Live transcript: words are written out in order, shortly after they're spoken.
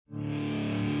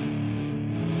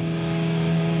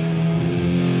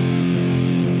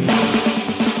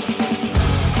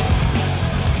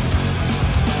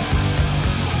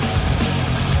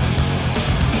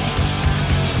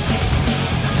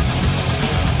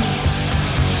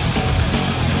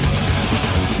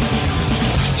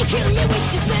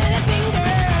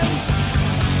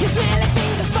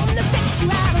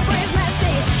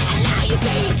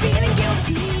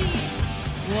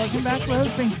Welcome back,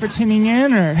 Rose. Thank you for tuning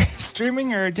in or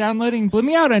streaming or downloading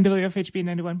Blooming Out on WFHB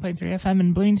 91.3 FM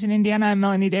in Bloomington, Indiana. I'm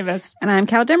Melanie Davis. And I'm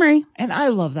Cal Demery. And I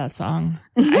love that song.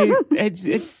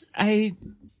 It's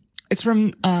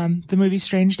from the movie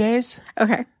Strange Days.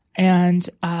 Okay. And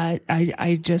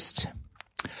I just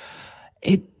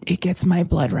it gets my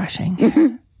blood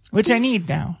rushing, which I need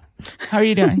now. How are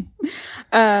you doing?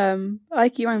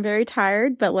 Like you, I'm very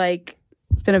tired, but like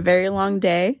it's been a very long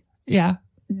day. Yeah.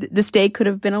 This day could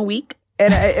have been a week,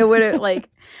 and it would have like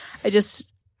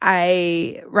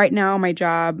right now my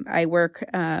job, I work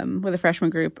with a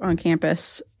freshman group on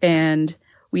campus, and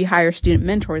we hire student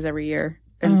mentors every year,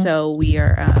 and so we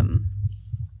are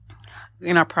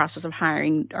in our process of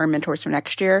hiring our mentors for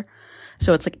next year.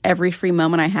 So it's like every free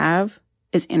moment I have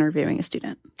is interviewing a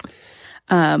student,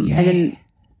 and then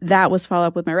that was followed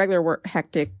up with my regular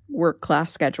hectic work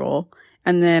class schedule.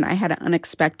 And then I had an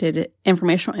unexpected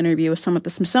informational interview with someone at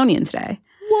the Smithsonian today.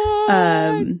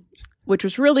 What? Which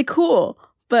was really cool.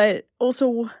 But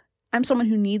also, I'm someone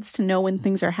who needs to know when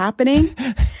things are happening.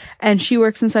 And she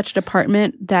works in such a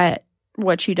department that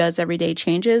what she does every day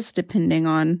changes depending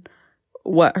on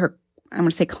what her, I'm going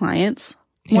to say, clients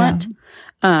want.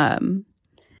 And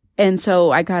so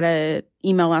I got an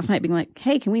email last night being like,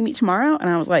 hey, can we meet tomorrow?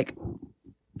 And I was like,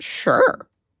 sure.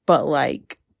 But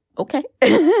like, okay.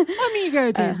 I mean, you got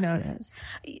a day's notice.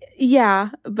 Yeah,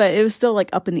 but it was still like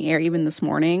up in the air even this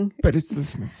morning. But it's the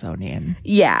Smithsonian.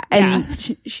 Yeah, and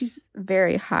she's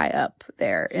very high up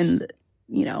there in the,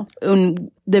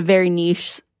 in the very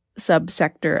niche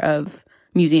subsector of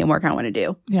museum work I want to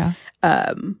do. Yeah.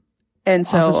 And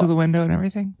so office with a window and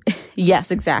everything. Yes,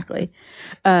 exactly.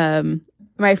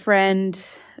 My friend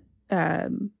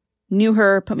knew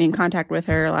her, put me in contact with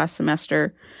her last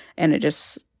semester, and it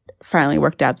just finally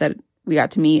worked out that we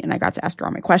got to meet, and I got to ask her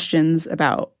all my questions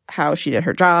about how she did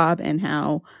her job and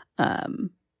how the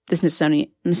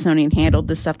Smithsonian handled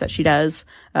the stuff that she does,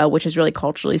 which is really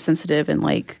culturally sensitive, and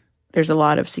like there's a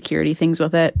lot of security things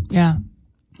with it. Yeah.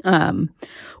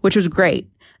 Which was great.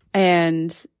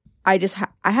 And I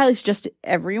highly suggest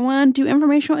everyone do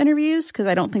informational interviews because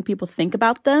I don't think people think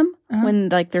about them when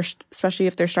like they're, especially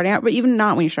if they're starting out, but even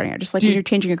not when you're starting out, just like when you're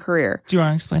changing a career. Do you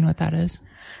want to explain what that is?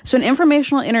 So an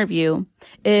informational interview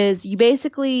is you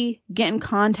basically get in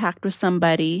contact with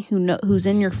somebody who's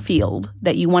in your field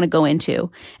that you want to go into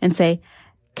and say,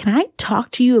 can I talk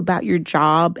to you about your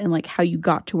job and like how you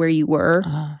got to where you were?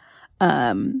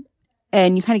 And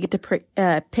you kind of get to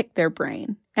pick their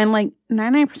brain. And like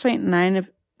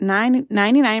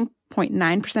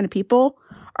 99.9% of people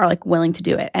are like willing to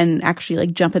do it and actually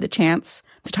like jump at the chance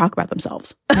to talk about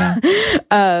themselves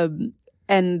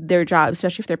and their job,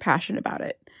 especially if they're passionate about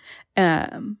it.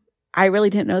 I really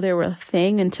didn't know they were a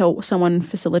thing until someone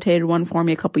facilitated one for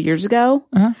me a couple years ago.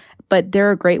 But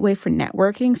they're a great way for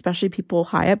networking, especially people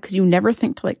high up, because you never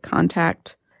think to like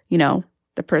contact,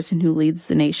 the person who leads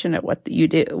the nation at what you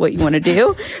want to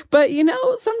do. But,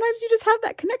 sometimes you just have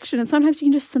that connection, and sometimes you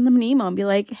can just send them an email and be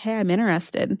like, hey, I'm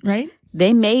interested. Right.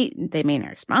 They may not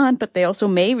respond, but they also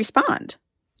may respond.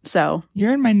 So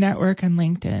you're in my network on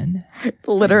LinkedIn.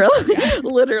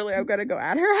 Literally, I've got to go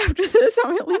at her after this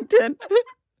on my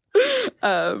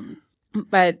LinkedIn.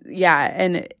 But yeah,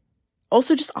 and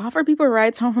also just offer people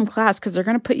rides home from class because they're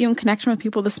going to put you in connection with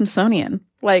people at the Smithsonian.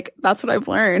 Like, that's what I've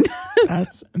learned.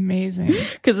 That's amazing.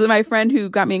 Because my friend who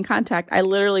got me in contact, I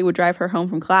literally would drive her home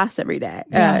from class every day,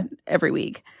 every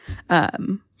week.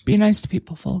 Be nice to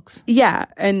people, folks. Yeah.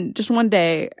 And just one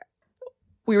day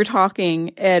we were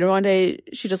talking, and one day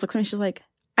she just looks at me, she's like,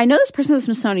 I know this person at the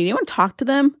Smithsonian. Do you want to talk to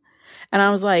them? And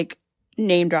I was like,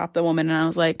 name drop the woman. And I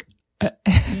was like,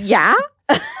 yeah.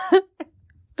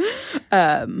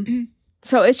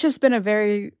 So it's just been a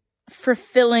very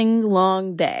fulfilling,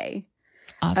 long day.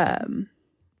 Awesome.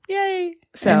 Yay.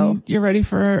 So and you're ready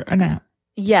for a nap?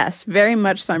 Yes, very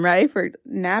much so. I'm ready for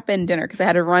nap and dinner because I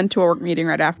had to run to a work meeting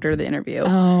right after the interview.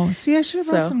 Oh, see, I should have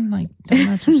brought some like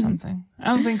donuts or something. I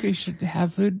don't think we should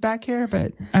have food back here,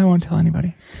 but I won't tell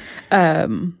anybody.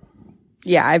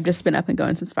 Yeah, I've just been up and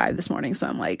going since 5 this morning, so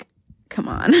I'm like, come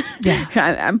on. Yeah.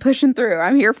 I'm pushing through.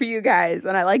 I'm here for you guys,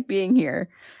 and I like being here.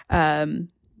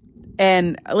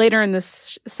 And later in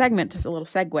this segment, just a little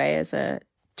segue as a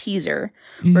teaser,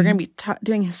 we're going to be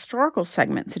doing a historical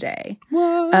segment today.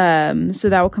 What? So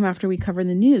that will come after we cover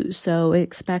the news. So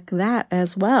expect that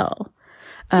as well.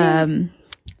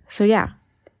 So yeah.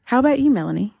 How about you,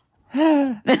 Melanie?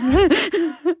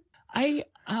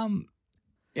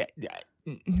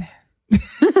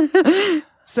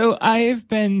 So I've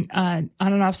been on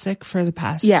and off sick for the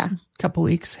past couple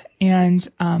weeks, and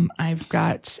I've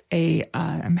got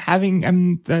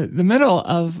I'm the middle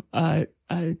of a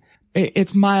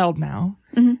it's mild now.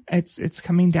 Mm-hmm. It's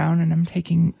coming down, and I'm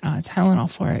taking Tylenol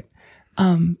for it.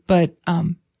 But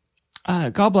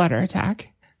gallbladder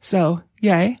attack. So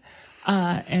yay.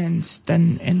 And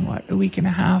then in a week and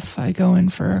a half, I go in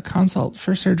for a consult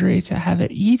for surgery to have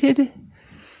it yeeted.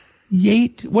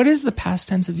 What is the past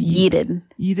tense of yeet? Yeeted.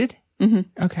 Yeeted?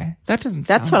 Mm-hmm. Okay. That doesn't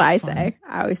sound That's what I fun. say.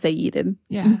 I always say yeeted.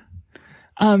 Yeah.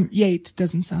 Yate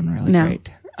doesn't sound really No.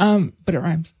 great. But it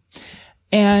rhymes.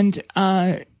 And,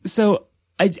 so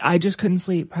I just couldn't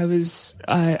sleep. I was,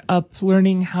 up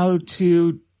learning how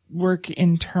to work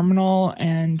in terminal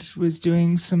and was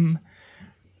doing some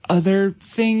other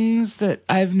things that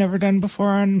I've never done before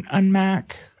on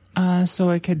Mac. So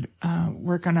I could,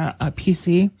 work on a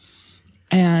PC,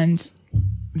 and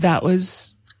that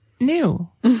was new.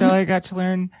 So I got to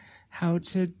learn how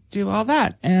to do all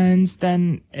that. And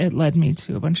then it led me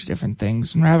to a bunch of different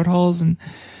things and rabbit holes, and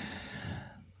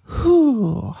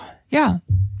yeah.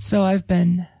 So I've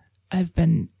been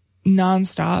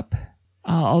nonstop.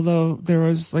 Although there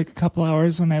was like a couple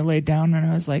hours when I laid down and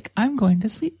I was like, I'm going to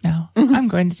sleep now. I'm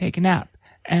going to take a nap.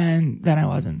 And then I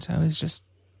wasn't. I was just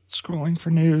scrolling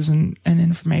for news and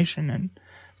information and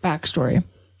backstory.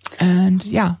 And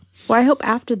yeah. Well, I hope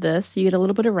after this you get a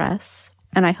little bit of rest,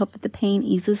 and I hope that the pain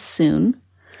eases soon.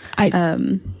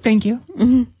 Thank you.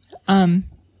 Mm-hmm.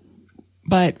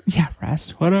 But yeah,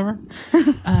 rest, whatever.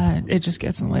 It just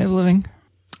gets in the way of living.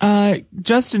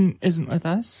 Justin isn't with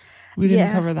us. We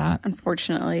didn't cover that.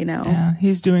 Unfortunately, no. Yeah,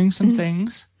 he's doing some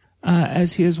things,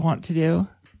 as he is wont to do.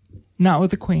 Not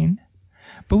with the Queen.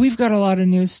 But we've got a lot of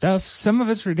new stuff. Some of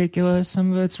it's ridiculous.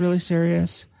 Some of it's really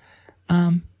serious.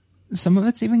 Some of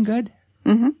it's even good.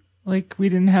 Mm-hmm. Like, we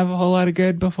didn't have a whole lot of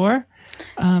good before.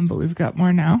 But we've got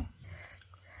more now.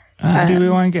 Do we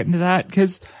want to get into that?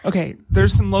 Because, okay,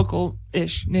 there's some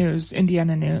local-ish news,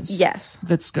 Indiana news. Yes.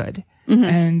 That's good. Mm-hmm.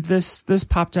 And this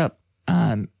popped up.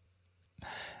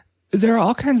 There are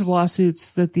all kinds of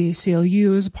lawsuits that the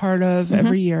ACLU is a part of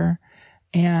every year,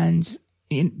 and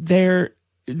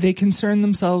they concern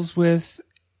themselves with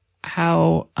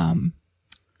how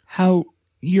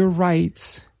your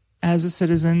rights as a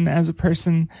citizen, as a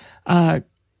person,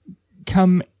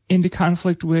 come into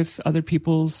conflict with other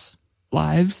people's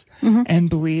lives and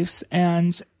beliefs.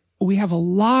 And we have a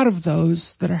lot of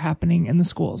those that are happening in the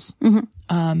schools.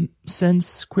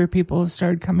 Since queer people have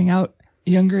started coming out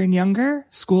younger and younger,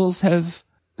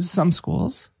 some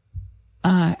schools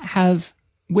have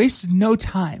wasted no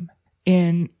time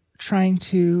in trying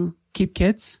to keep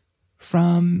kids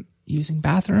from using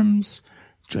bathrooms,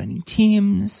 joining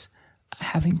teams,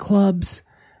 having clubs,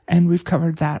 and we've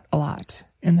covered that a lot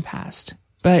in the past.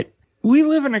 But we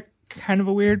live in a kind of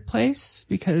a weird place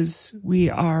because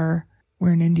we're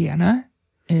in Indiana.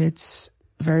 It's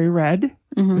very red,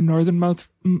 the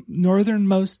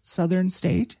northernmost southern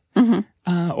state.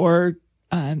 Or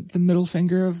the middle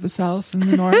finger of the South in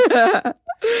the North.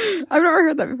 I've never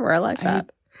heard that before. I like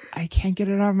that. I can't get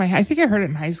it out of my head. I think I heard it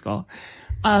in high school.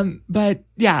 But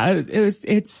yeah,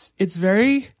 it's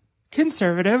very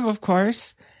conservative, of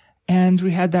course. And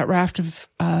we had that raft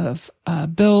of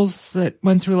bills that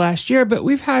went through last year, but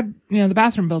we've had, the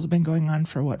bathroom bills have been going on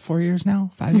for 4 years now,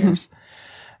 5 years.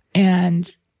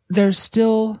 And there's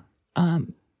still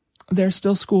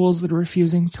schools that are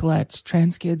refusing to let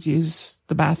trans kids use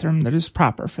the bathroom that is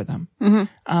proper for them.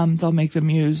 They'll make them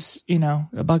use,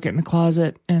 a bucket in a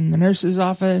closet in the nurse's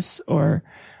office, or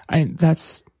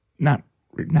that's not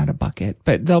a bucket,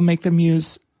 but they'll make them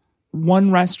use one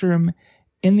restroom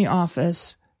in the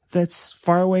office that's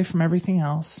far away from everything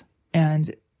else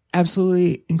and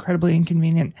absolutely incredibly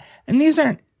inconvenient. And these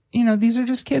are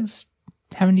just kids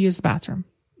having to use the bathroom.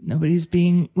 Nobody's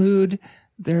being lewd.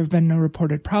 There have been no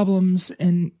reported problems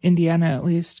in Indiana, at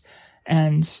least.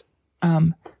 And,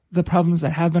 the problems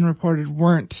that have been reported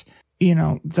weren't,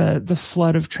 the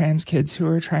flood of trans kids who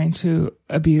are trying to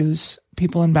abuse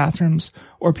people in bathrooms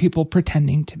or people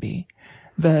pretending to be.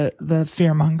 The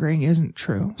fear mongering isn't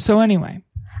true. So anyway,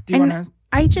 do you want to?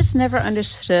 I just never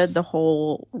understood the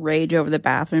whole rage over the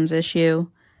bathrooms issue.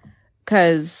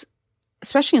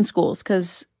 Especially in schools,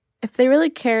 because if they really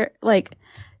care, like,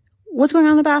 what's going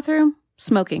on in the bathroom?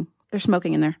 Smoking. They're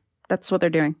smoking in there. That's what they're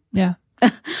doing. Yeah.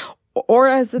 Or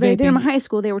as they did in high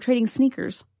school, they were trading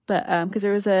sneakers. But because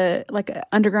there was a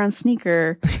underground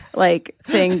sneaker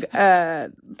thing,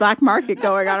 black market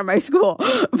going on in my school.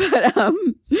 But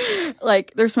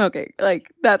they're smoking.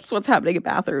 That's what's happening in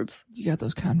bathrooms. You got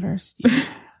those Converse.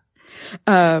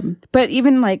 Yeah. But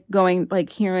even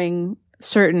hearing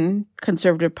certain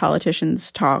conservative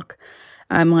politicians talk,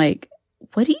 I'm like,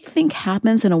 what do you think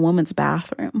happens in a woman's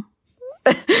bathroom?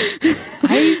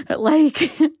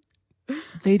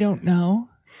 They don't know.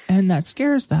 and that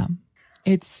scares them.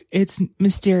 It's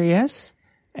mysterious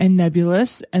and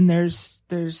nebulous, and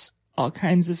there's all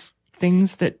kinds of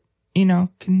things that,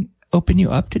 can open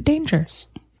you up to dangers.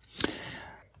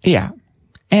 Yeah.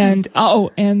 And,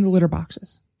 and the litter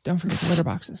boxes. Don't forget the litter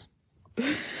boxes.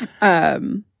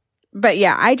 But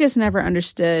yeah, I just never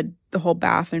understood the whole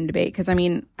bathroom debate. Because, I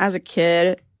mean, as a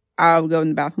kid, I would go in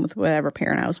the bathroom with whatever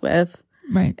parent I was with.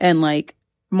 Right. And, like,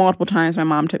 multiple times my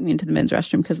mom took me into the men's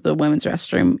restroom because the women's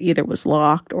restroom either was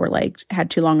locked or, like, had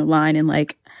too long a line. And,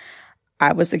 like,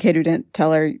 I was the kid who didn't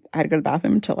tell her I had to go to the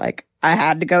bathroom until, like, I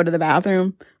had to go to the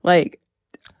bathroom. Like,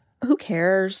 who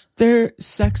cares? They're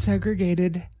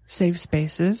sex-segregated safe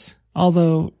spaces,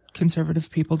 although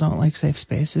conservative people don't like safe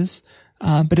spaces.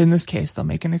 But in this case, they'll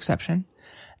make an exception.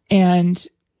 And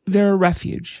they're a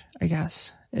refuge, I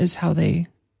guess, is how they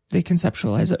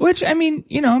conceptualize it. Which, I mean,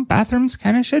 bathrooms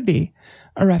kind of should be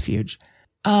a refuge.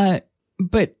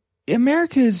 But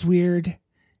America is weird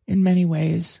in many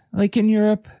ways. Like in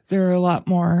Europe, there are a lot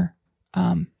more,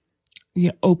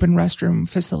 open restroom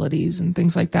facilities and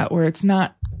things like that, where it's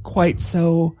not quite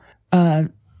so,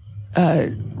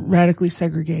 radically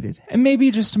segregated. And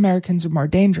maybe just Americans are more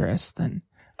dangerous than,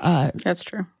 that's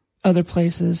true. Other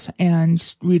places,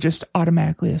 and we just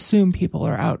automatically assume people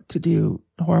are out to do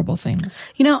horrible things.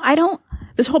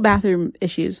 This whole bathroom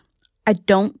issues, I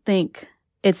don't think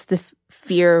it's the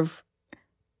fear of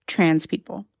trans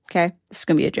people. Okay? This is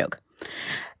going to be a joke.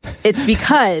 It's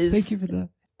because... Thank you for the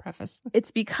preface.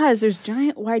 It's because there's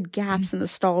giant wide gaps in the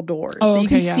stall doors. Oh, so you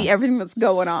can see everything that's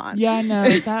going on. Yeah, no,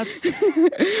 that's...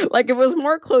 Like, if it was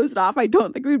more closed off, I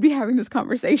don't think we'd be having this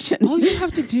conversation. All you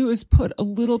have to do is put a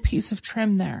little piece of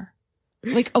trim there.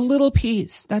 Like, a little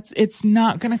piece. It's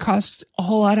not going to cost a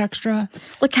whole lot extra.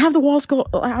 Like, have the walls go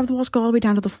all the way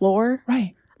down to the floor.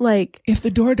 Right. Like, if the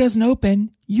door doesn't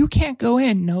open, you can't go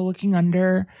in. No looking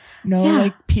under. No,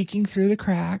 like, peeking through the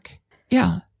crack.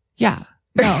 Yeah. Yeah.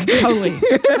 No, totally.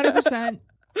 100%.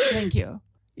 Thank you.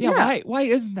 Yeah. Why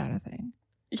isn't that a thing?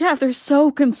 Yeah, if they're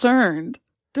so concerned,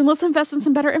 then let's invest in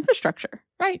some better infrastructure.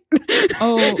 Right.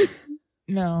 Oh,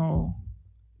 no.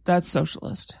 That's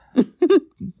socialist.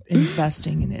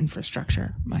 Investing in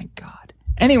infrastructure. My God.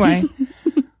 Anyway,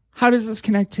 how does this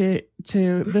connect to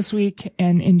this week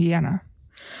in Indiana?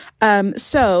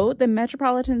 So the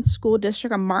Metropolitan School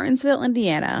District of Martinsville,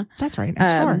 Indiana. That's right.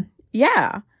 Next door.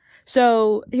 Yeah.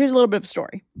 So here's a little bit of a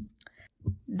story.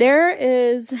 There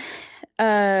is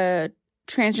a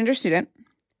transgender student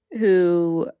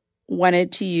who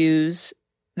wanted to use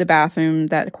the bathroom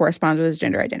that corresponds with his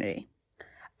gender identity.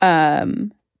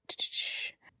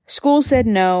 School said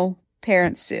no,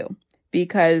 parents sue,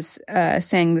 because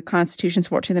saying the Constitution's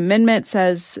 14th Amendment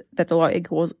says that the law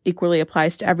equally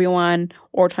applies to everyone,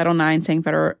 or Title IX saying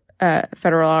federal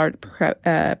law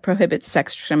prohibits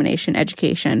sex discrimination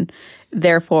education,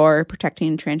 therefore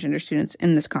protecting transgender students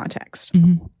in this context.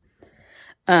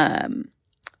 Mm-hmm.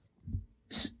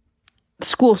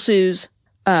 School sues.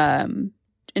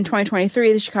 In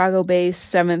 2023, the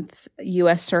Chicago-based 7th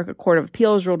U.S. Circuit Court of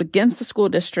Appeals ruled against the school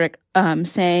district,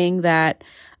 saying that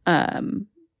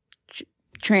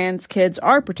trans kids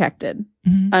are protected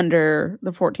under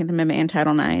the 14th Amendment and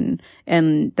Title IX,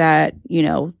 and that,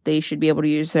 they should be able to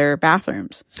use their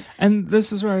bathrooms. And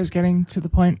this is where I was getting to the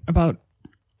point about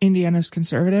Indiana's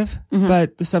conservative,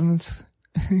 but the 7th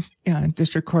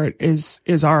District Court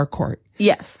is our court.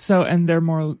 Yes. So, and they're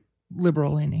more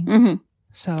liberal leaning. Mm-hmm.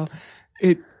 So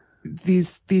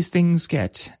these things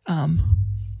get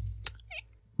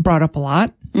brought up a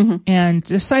lot and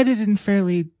decided in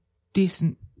fairly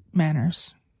decent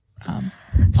manners a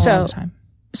lot of the time.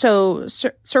 So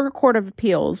Circuit Court of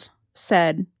Appeals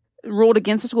ruled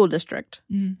against the school district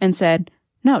and said,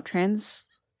 no, trans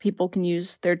people can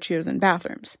use their chosen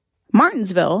bathrooms.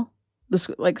 Martinsville, the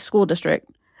school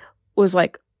district, was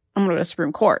like, I'm going to go to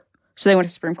Supreme Court. So they went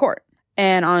to Supreme Court.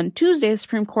 And on Tuesday, the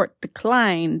Supreme Court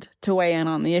declined to weigh in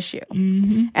on the issue.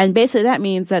 Mm-hmm. And basically that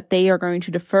means that they are going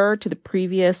to defer to the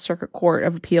previous Circuit Court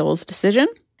of Appeals decision.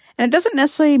 And it doesn't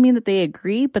necessarily mean that they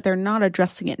agree, but they're not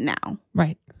addressing it now.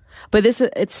 Right. But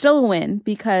it's still a win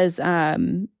because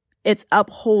it's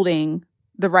upholding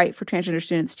the right for transgender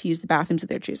students to use the bathrooms that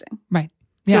they're choosing. Right.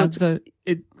 Yeah. So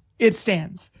it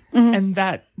stands. Mm-hmm. And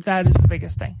that is the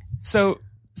biggest thing. So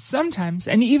sometimes,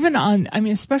 and even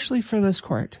especially for this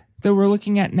court that we're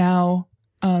looking at now,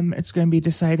 it's going to be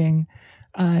deciding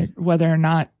whether or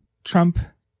not Trump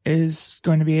is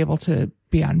going to be able to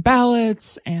be on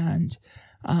ballots and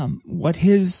what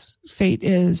his fate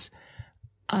is.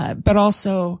 But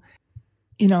also,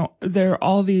 there are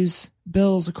all these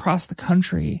bills across the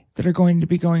country that are going to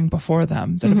be going before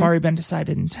them that have already been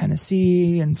decided in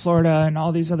Tennessee and Florida and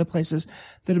all these other places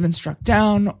that have been struck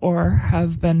down or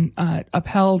have been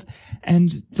upheld.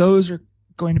 And those are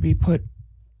going to be put,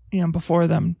 before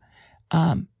them.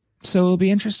 So it'll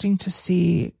be interesting to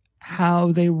see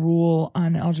how they rule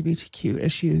on LGBTQ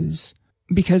issues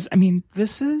because,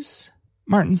 this is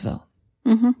Martinsville,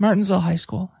 Martinsville High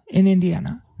School in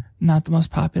Indiana, not the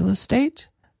most populous state.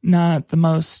 Not the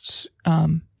most,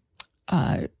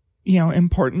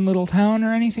 important little town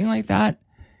or anything like that.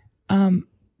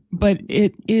 But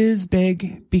it is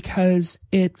big because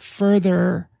it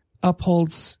further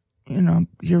upholds,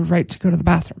 your right to go to the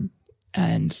bathroom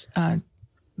and,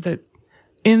 that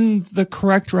in the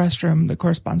correct restroom that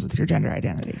corresponds with your gender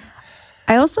identity.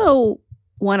 I also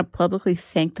want to publicly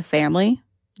thank the family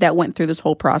that went through this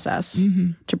whole process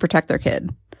to protect their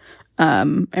kid,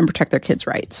 and protect their kids'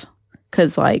 rights.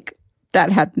 Cause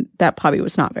that probably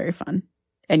was not very fun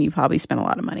and you probably spent a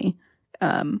lot of money.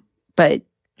 But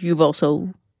you've also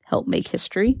helped make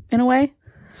history in a way,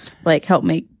 help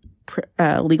make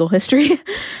legal history,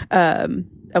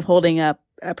 of holding up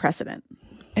a precedent.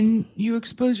 And you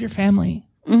expose your family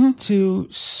to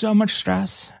so much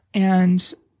stress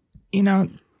and,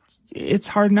 it's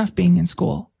hard enough being in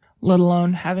school, let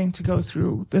alone having to go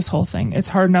through this whole thing. It's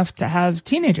hard enough to have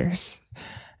teenagers.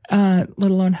 Let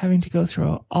alone having to go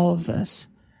through all of this.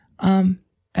 And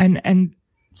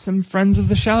some friends of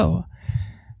the show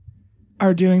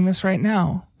are doing this right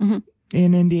now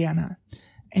in Indiana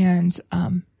and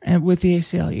with the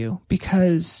ACLU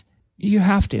because you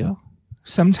have to.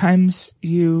 Sometimes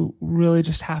you really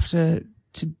just have to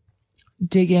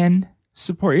dig in,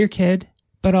 support your kid,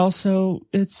 but also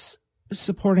it's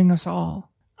supporting us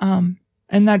all. And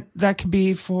that could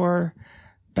be for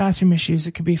bathroom issues.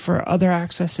 It could be for other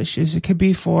access issues. It could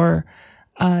be for,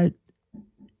 the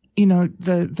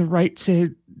right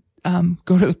to,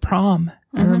 go to the prom.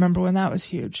 I remember when that was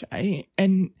huge.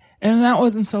 And that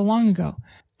wasn't so long ago.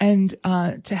 And,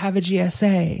 to have a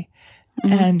GSA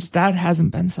and that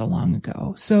hasn't been so long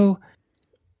ago. So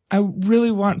I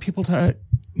really want people to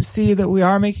see that we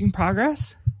are making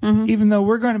progress, even though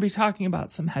we're going to be talking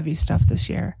about some heavy stuff this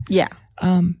year. Yeah.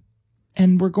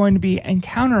 And we're going to be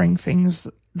encountering things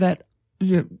that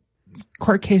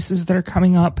court cases that are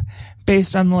coming up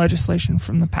based on the legislation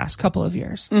from the past couple of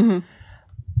years. And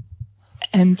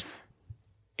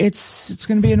it's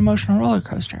going to be an emotional roller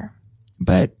coaster,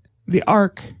 but the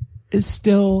arc is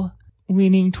still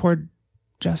leaning toward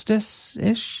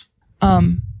justice-ish.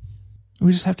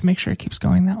 We just have to make sure it keeps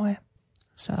going that way.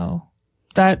 So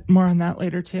more on that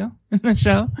later too in the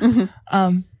show.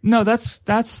 No,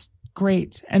 that's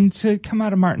great. And to come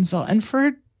out of Martinsville and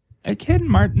for a kid in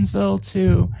Martinsville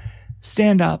to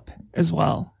stand up as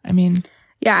well.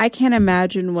 Yeah, I can't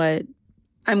imagine what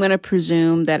I'm going to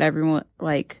presume that everyone,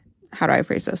 how do I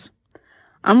phrase this?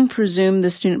 I'm going to presume the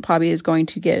student probably is going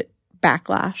to get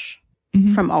backlash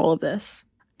from all of this.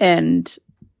 And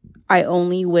I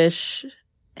only wish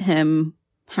him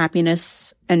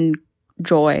happiness and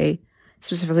joy,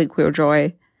 specifically queer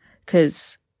joy,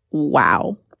 because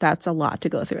wow, that's a lot to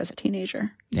go through as a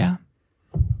teenager. Yeah.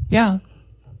 Yeah.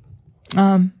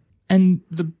 And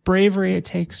the bravery it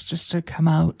takes just to come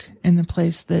out in a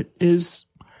place that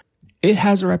it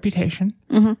has a reputation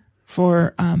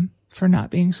for not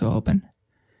being so open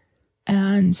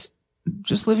and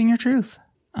just living your truth.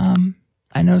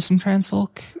 I know some trans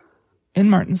folk in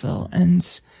Martinsville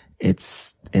and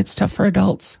it's tough for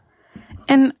adults.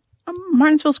 And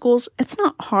Martinsville schools, it's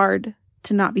not hard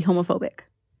to not be homophobic.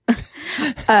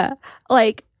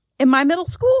 In my middle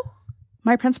school,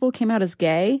 my principal came out as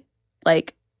gay,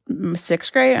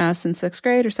 sixth grade. I was in sixth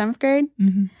grade or seventh grade.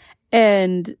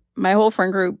 And my whole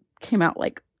friend group came out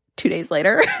 2 days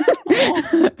later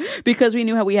because we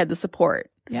knew how we had the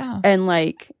support. Yeah. And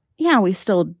we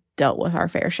still dealt with our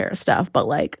fair share of stuff, but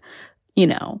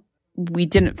we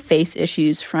didn't face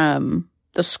issues from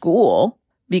the school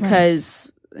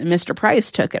because Mr.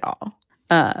 Price took it all.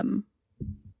 And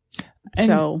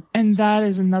that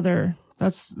is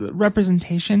that's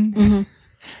representation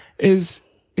is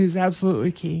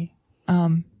absolutely key.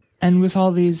 And with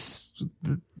all these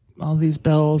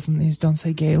bills and these don't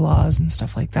say gay laws and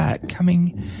stuff like that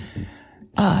coming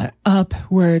up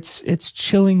where it's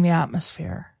chilling the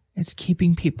atmosphere. It's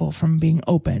keeping people from being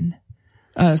open,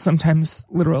 sometimes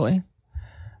literally.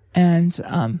 And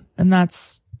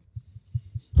that's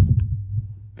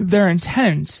their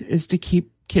intent is to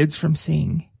keep kids from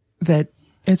seeing that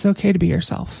it's okay to be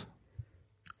yourself.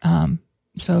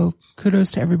 So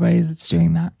kudos to everybody that's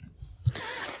doing that.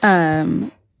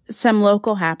 Some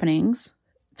local happenings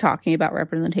talking about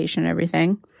representation and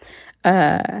everything.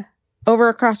 Over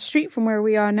across the street from where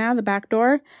we are now, the back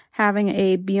door, having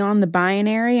a Beyond the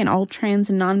Binary and All Trans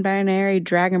and Non-Binary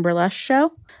Drag and Burlesque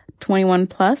show, 21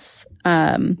 plus.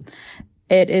 It's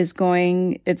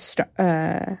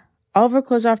Oliver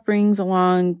Klozoff brings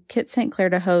along Kit St. Clair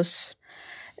to host,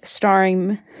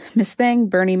 starring Miss Thing,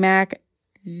 Bernie Mac,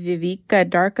 Vivica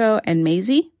Darko, and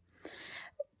Maisie.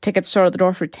 Tickets sold at the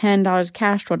door for $10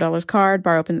 cash, $12 card.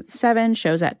 Bar opens at 7,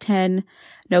 shows at 10.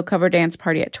 No cover dance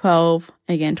party at 12.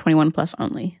 Again, 21 plus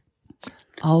only.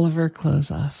 Oliver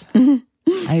Klozoff.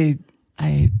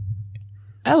 I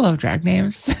love drag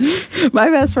names.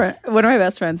 One of my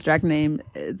best friends' drag name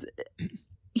is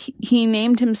he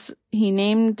named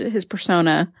his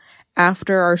persona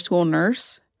after our school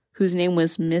nurse, whose name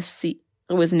was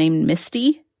named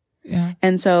Misty. Yeah.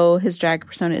 And so his drag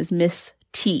persona is Miss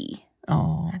T.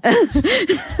 Oh.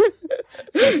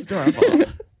 That's adorable.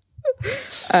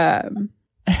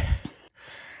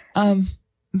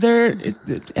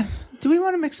 Do we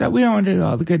want to mix up? We don't want to do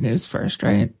all the good news first,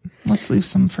 right? Let's leave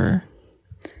some for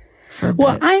a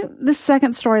well, bit. The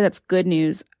second story that's good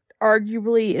news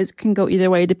arguably can go either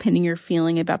way depending your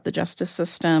feeling about the justice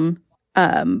system.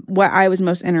 What I was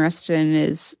most interested in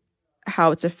is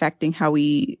how it's affecting how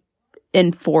we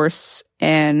enforce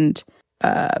and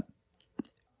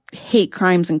hate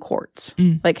crimes in courts,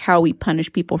 like how we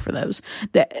punish people for those.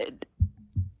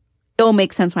 It'll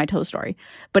make sense when I tell the story,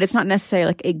 but it's not necessarily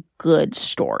like a good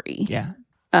story. Yeah.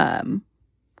 But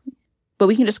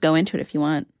we can just go into it if you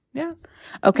want. Yeah.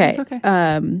 Okay. It's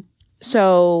okay.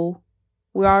 So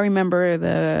we all remember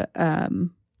the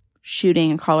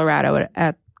shooting in Colorado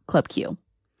at Club Q.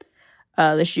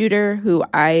 The shooter, who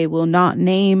I will not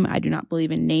name, I do not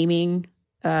believe in naming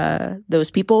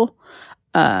those people,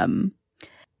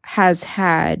 has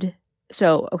had,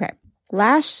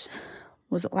 was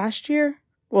it last year?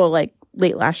 Well, like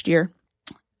late last year,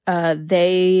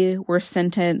 they were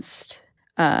sentenced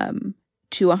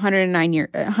to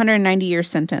 190 year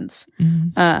sentence,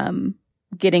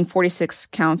 getting 46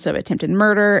 counts of attempted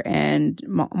murder and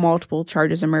multiple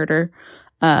charges of murder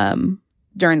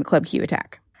during the Club Q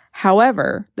attack.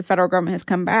 However, the federal government has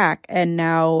come back and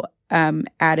now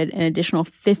added an additional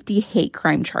 50 hate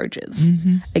crime charges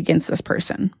against this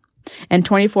person and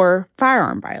 24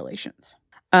 firearm violations.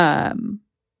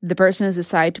 The person has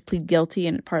decided to plead guilty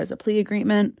and part of a plea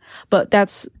agreement, but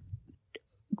that's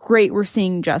great. We're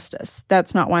seeing justice.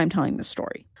 That's not why I'm telling this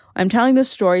story. I'm telling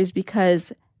this story is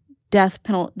because death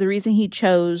penalty. The reason he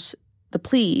chose the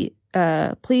plea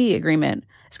agreement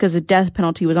is because the death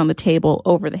penalty was on the table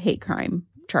over the hate crime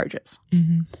charges.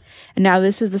 And now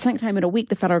this is the second time in a week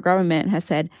the federal government has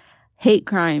said hate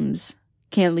crimes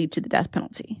can lead to the death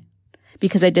penalty,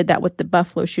 because I did that with the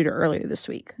Buffalo shooter earlier this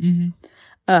week.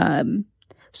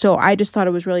 So I just thought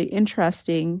it was really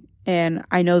interesting, and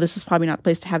I know this is probably not the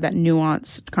place to have that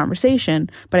nuanced conversation,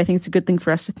 but I think it's a good thing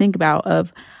for us to think about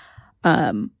of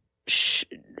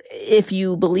if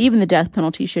you believe in the death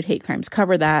penalty, should hate crimes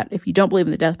cover that? If you don't believe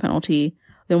in the death penalty,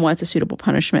 then what's a suitable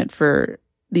punishment for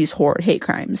these horrid hate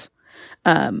crimes?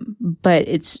 But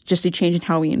it's just a change in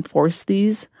how we enforce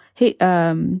these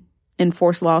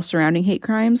enforce laws surrounding hate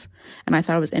crimes, and I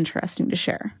thought it was interesting to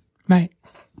share. Right.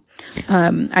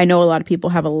 I know a lot of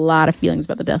people have a lot of feelings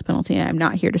about the death penalty, and I'm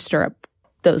not here to stir up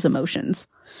those emotions.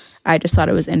 I just thought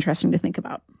it was interesting to think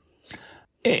about.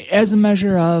 As a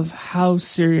measure of how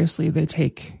seriously they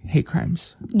take hate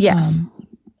crimes. Yes.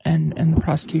 And the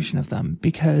prosecution of them,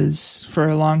 because for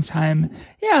a long time,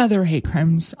 there were hate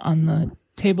crimes on the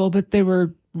table, but they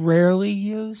were rarely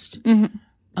used. And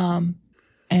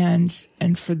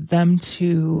for them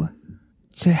to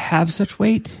have such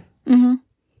weight,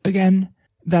 again,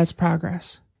 that's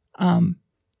progress.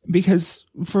 Because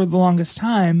for the longest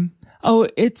time,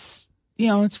 it's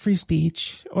free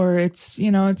speech, or it's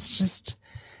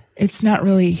not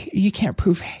really, you can't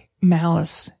prove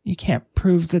malice. You can't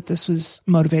prove that this was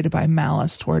motivated by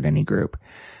malice toward any group.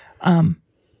 And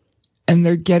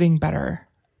they're getting better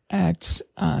at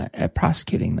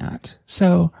prosecuting that.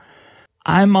 So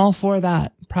I'm all for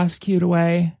that. Prosecute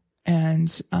away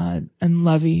and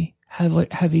levy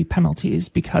heavy penalties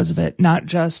because of it. Not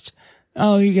just,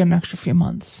 you get an extra few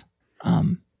months.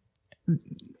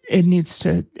 It needs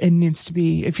to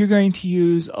be, if you're going to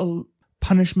use a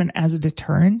punishment as a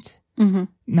deterrent,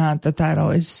 not that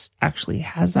always actually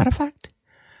has that effect,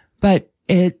 but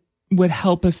it would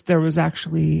help if there was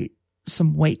actually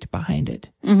some weight behind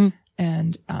it.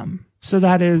 And so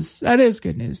that is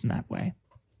good news in that way.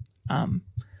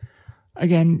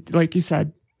 Again, like you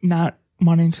said, not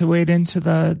wanting to wade into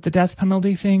the death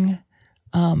penalty thing,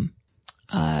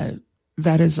 that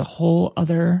is a whole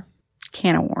other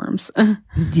can of worms.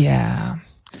 Yeah.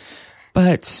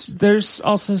 But there's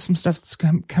also some stuff that's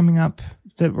coming up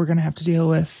that we're going to have to deal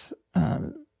with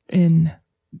in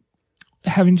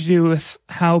having to do with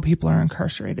how people are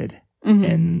incarcerated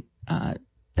in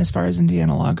as far as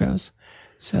Indiana law goes.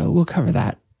 So we'll cover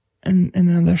that in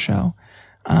another show.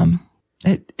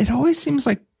 It always seems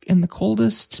like in the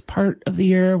coldest part of the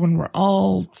year, when we're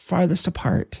all farthest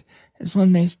apart, is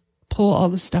when they pull all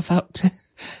this stuff out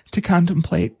to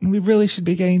contemplate. And we really should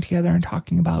be getting together and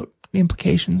talking about the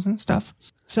implications and stuff.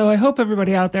 So I hope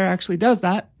everybody out there actually does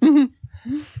that.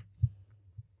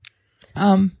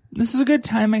 This is a good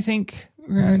time. I think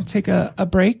we're going to take a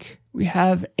break. We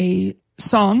have a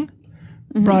song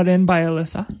brought in by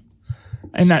Alyssa,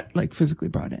 and not like physically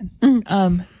brought in.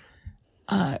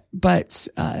 But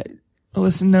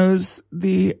Alyssa knows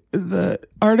the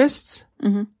artists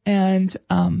and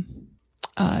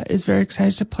is very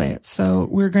excited to play it. So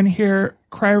we're going to hear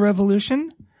Cry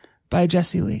Revolution by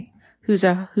Jessie Lee, who's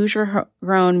a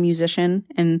Hoosier-grown musician,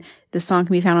 and this song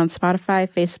can be found on Spotify,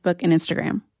 Facebook, and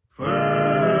Instagram. First,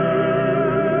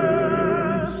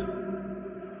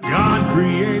 God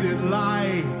created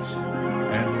light,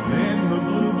 and then the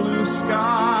blue, blue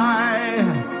sky,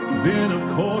 then of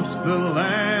course the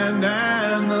land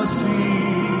and the seas.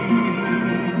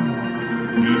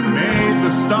 He made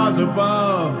the stars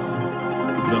above,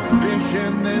 the fish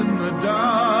and then the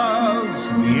doves,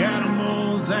 the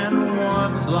animals and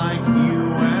ones like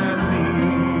you and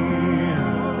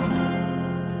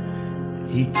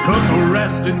me. He took a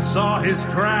rest and saw his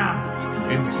craft,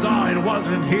 and saw it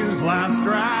wasn't his last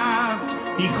draft.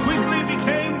 He quickly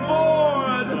became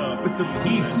bored with the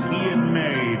peace he had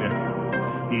made.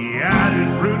 He added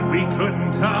fruit we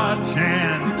couldn't touch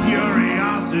and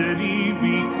curiosity,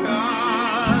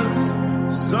 because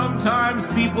sometimes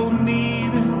people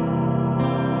need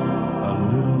a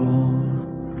little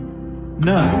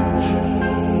nudge.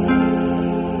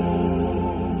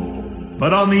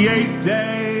 But on the 8th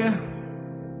day,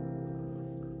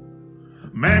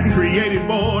 man created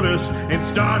borders and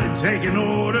started taking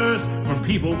orders from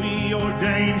people we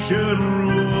ordained should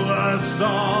rule us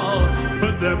all.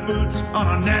 Put their boots on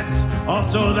our necks,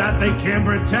 also that they can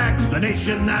protect the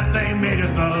nation that they made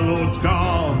at the Lord's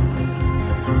call.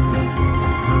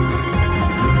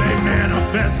 They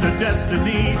manifest a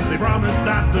destiny they promised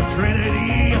that the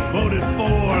Trinity voted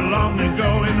for long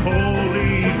ago in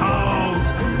holy halls.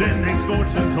 Then they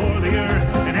scorched and tore the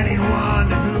earth, and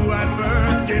anyone who at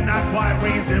birth did not quite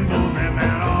resemble them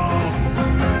at all.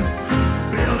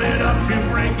 Build it up to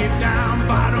break it down,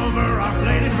 fight over our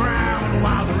bladed ground,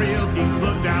 while the real kings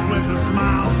look down with a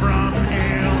smile from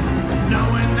hell,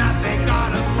 knowing that they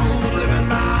got us fooled, living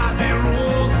by their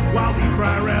rules, while we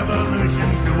cry revolution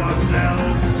to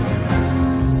ourselves.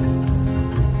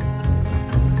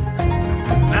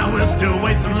 Now we're still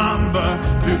wasting lumber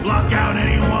to block out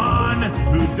anyone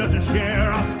who doesn't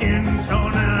share our skin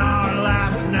tone and our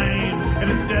last name. And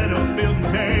instead of building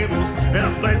tables and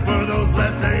a place for those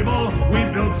less able, we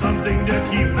build something to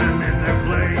keep them in their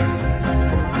place.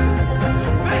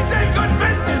 They say good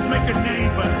fences make good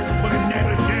neighbors, but good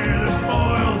neighbors share their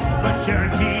spoils. But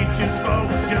sharing teaches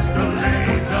folks just to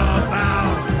laze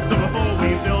about. So before we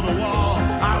build a wall,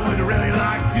 I would really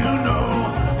like to know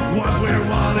what we're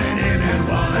walling in and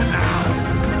walling out.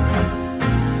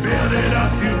 Build it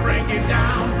up to break it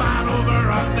down, fight over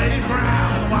our bladed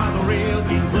ground, while the real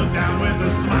kings look down with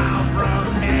a smile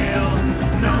from hell,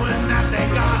 knowing that they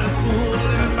got us fooled,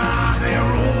 living by their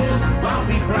rules, while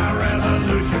we cry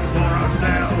revolution for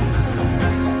ourselves.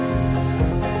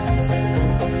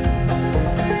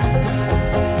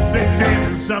 This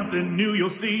isn't something new you'll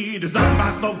see, designed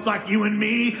by folks like you and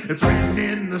me. It's written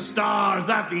in the stars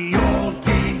that the old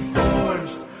kings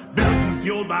forged, built and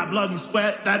fueled by blood and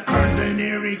sweat that burns an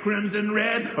eerie crimson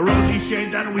red, a rosy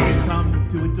shade that we've come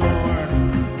to adore.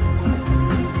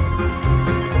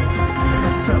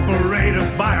 Separate us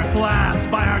by our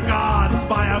class, by our gods,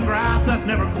 by our grass that's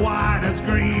never quite as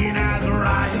green as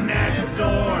right next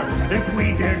door. If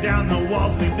we tear down the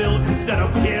walls we built instead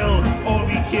of kill or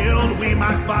be killed, we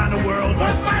might find a world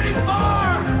worth fighting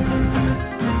for.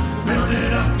 Build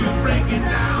it up to break it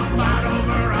down, fight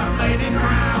over our bladed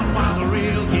ground, while the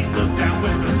real geek looks down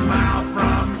with a smile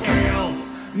from hell,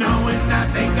 knowing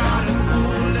that they got us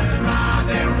fooled, living by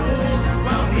their rules,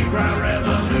 while we cry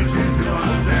revolution to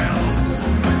ourselves.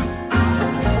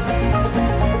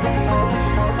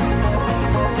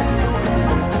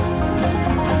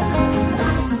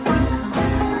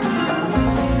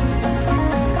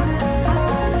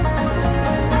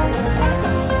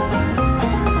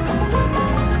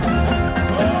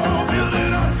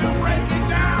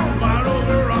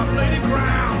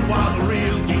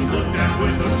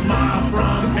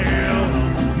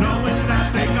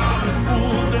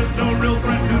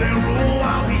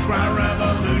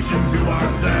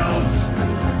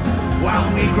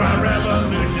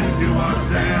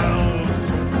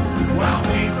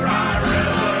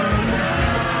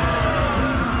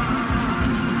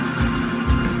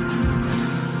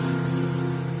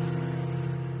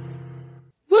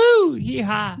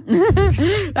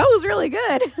 Yeehaw. That was really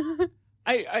good.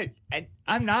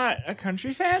 I'm not a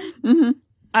country fan. Mm-hmm.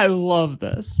 I love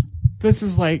this. This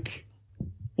is like,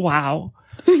 wow.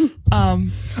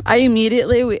 I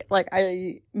immediately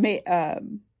I made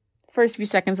first few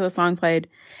seconds of the song played,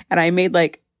 and I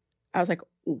was like,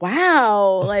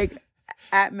 wow, like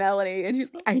at Melody, and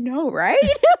she's like, I know, right?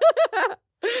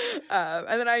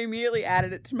 And then I immediately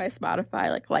added it to my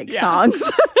Spotify songs.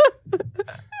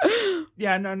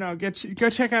 Yeah, no. Go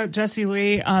check out Jessie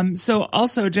Lee. So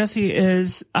also Jessie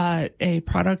is a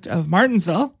product of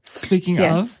Martinsville. Speaking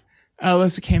of,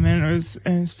 Alyssa came in and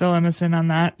is filling us in on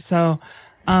that. So,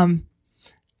 and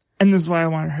this is why I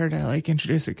wanted her to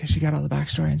introduce it, because she got all the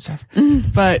backstory and stuff.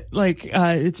 But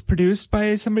it's produced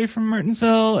by somebody from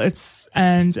Martinsville. It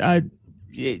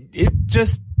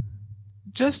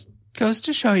just goes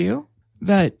to show you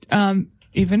that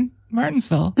even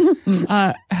Martinsville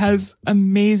has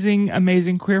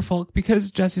amazing queer folk,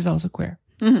 because Jessie's also queer.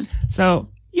 Mm-hmm. So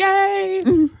yay!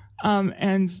 Mm-hmm.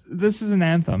 And this is an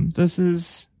anthem. This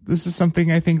is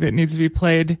something I think that needs to be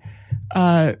played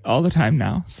all the time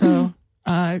now. So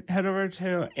head over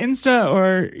to Insta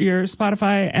or your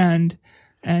Spotify and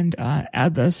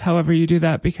add this however you do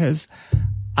that, because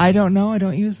I don't know. I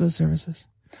don't use those services.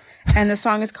 And the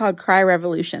song is called Cry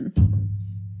Revolution.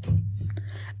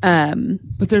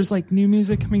 But there's new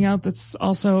music coming out that's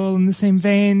also in the same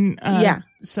vein.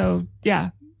 So yeah.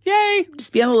 Yay!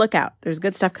 Just be on the lookout. There's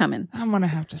good stuff coming. I'm gonna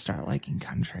have to start liking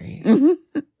country.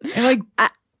 And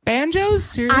banjos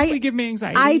seriously give me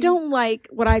anxiety. I don't like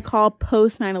what I call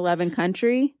post 9/11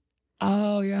 country.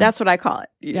 Oh yeah. That's what I call it.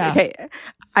 Yeah. Okay.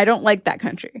 I don't like that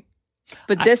country.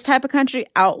 But this type of country,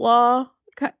 outlaw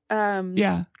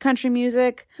country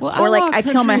music, or I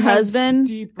kill my husband.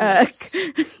 Deep roots.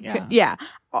 Yeah.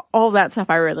 All that stuff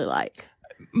I really like.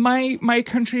 My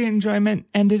country enjoyment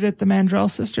ended at the Mandrell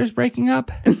sisters breaking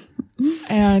up.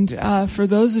 And for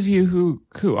those of you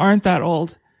who aren't that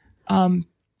old,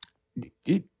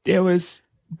 it was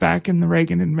back in the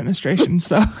Reagan administration,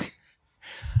 so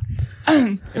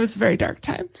it was a very dark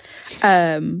time.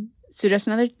 So just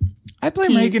another I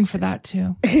blame Reagan for that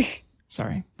too.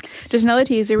 Sorry. Just another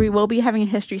teaser. We will be having a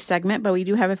history segment, but we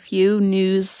do have a few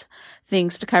news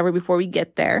things to cover before we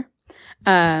get there.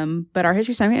 But our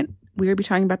history segment, we will be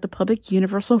talking about the public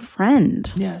universal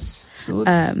friend. Yes. So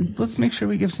let's make sure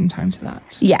we give some time to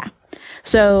that. Yeah.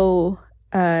 So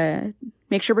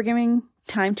make sure we're giving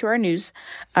time to our news.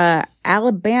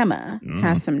 Alabama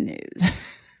has some news.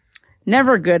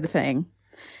 Never a good thing.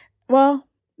 Well,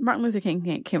 Martin Luther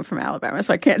King came from Alabama,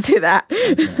 so I can't say that.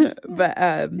 But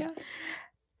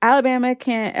Alabama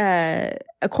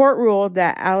a court ruled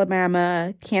that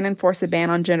Alabama can enforce a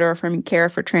ban on gender-affirming care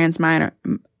for trans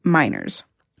minors.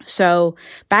 So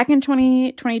back in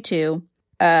 2022,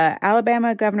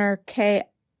 Alabama Governor Kay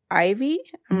Ivey,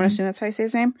 I'm going to assume that's how you say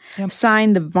his name,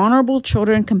 signed the Vulnerable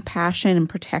Children Compassion and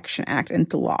Protection Act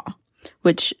into law,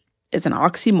 which is an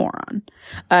oxymoron,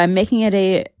 making it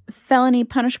a felony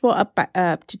punishable up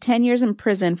to 10 years in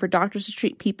prison for doctors to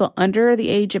treat people under the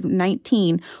age of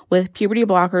 19 with puberty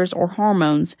blockers or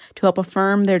hormones to help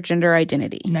affirm their gender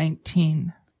identity.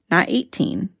 19. Not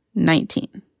 18,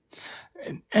 19.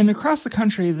 And across the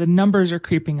country, the numbers are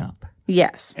creeping up.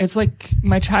 Yes. It's like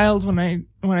my child, when I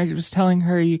was telling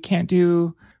her you can't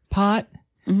do pot,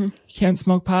 you can't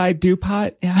smoke pot, do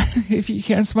pot. Yeah. If you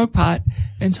can't smoke pot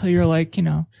until you're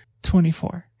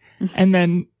 24. And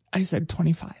then I said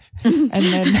 25. And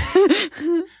then,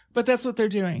 but that's what they're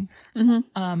doing.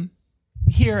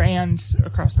 Here and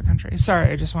across the country.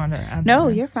 Sorry, I just wanted to add that. No,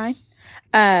 you're fine.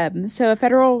 So a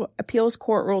federal appeals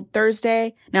court ruled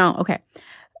Thursday. Now, okay.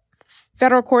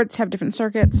 Federal courts have different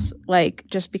circuits.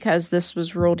 Just because this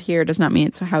was ruled here does not mean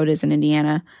it's how it is in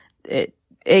Indiana. The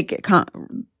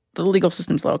legal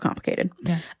system's a little complicated.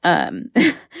 Yeah.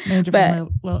 Many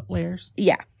different layers.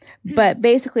 Yeah. But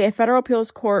basically, a federal appeals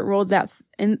court ruled that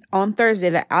on Thursday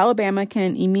that Alabama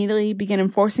can immediately begin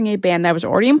enforcing a ban that was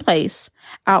already in place,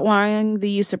 outlawing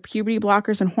the use of puberty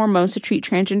blockers and hormones to treat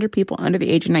transgender people under the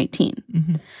age of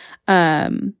 19.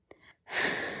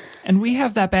 And we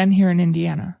have that ban here in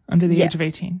Indiana under the age of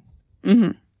 18,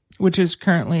 which is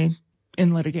currently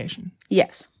in litigation.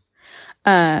 Yes.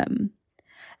 The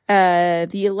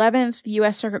 11th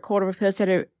U.S. Circuit Court of Appeals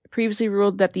had previously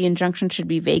ruled that the injunction should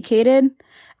be vacated,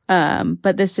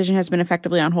 but this decision has been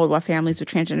effectively on hold while families with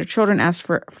transgender children ask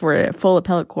for a full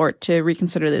appellate court to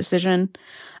reconsider the decision.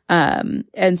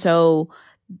 And so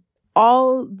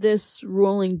all this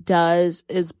ruling does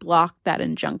is block that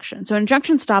injunction. So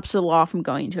injunction stops the law from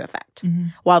going into effect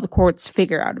while the courts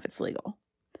figure out if it's legal.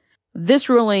 This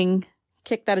ruling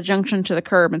kicked that injunction to the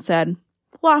curb and said,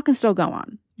 law can still go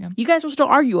on. Yeah. You guys will still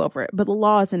argue over it, but the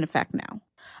law is in effect now.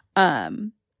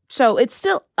 So it's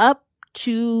still up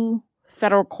to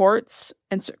federal courts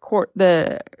and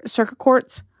the circuit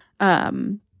courts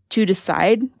to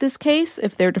decide this case,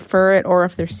 if they're defer it or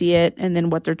if they see it, and then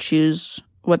what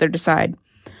they decide.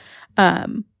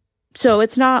 So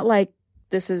it's not like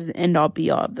this is the end all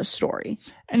be all of the story.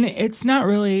 And it's not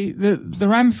really the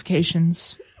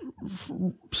ramifications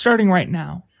starting right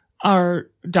now are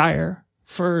dire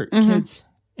for kids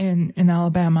in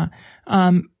Alabama.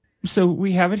 So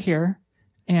we have it here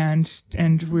and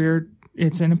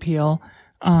it's in appeal.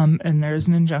 And there's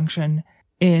an injunction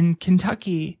in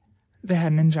Kentucky. They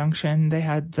had an injunction. They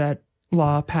had that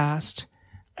law passed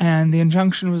and the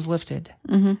injunction was lifted.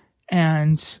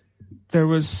 And there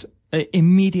was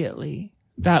immediately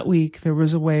that week, there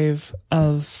was a wave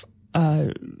of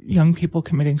young people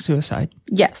committing suicide.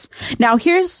 Yes. Now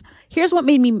here's what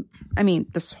made me,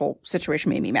 this whole situation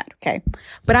made me mad. Okay.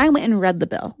 But I went and read the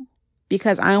bill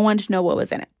because I wanted to know what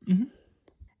was in it.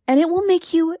 And it will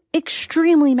make you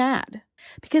extremely mad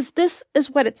because this is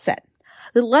what it said.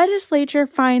 The legislature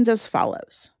finds as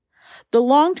follows. The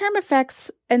long-term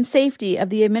effects and safety of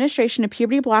the administration of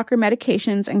puberty blocker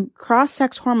medications and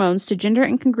cross-sex hormones to gender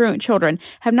incongruent children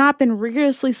have not been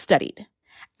rigorously studied.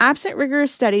 Absent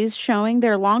rigorous studies showing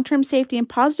their long-term safety and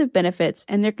positive benefits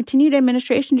and their continued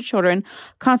administration to children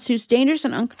constitutes dangerous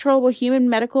and uncontrollable human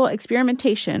medical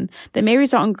experimentation that may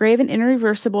result in grave and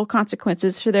irreversible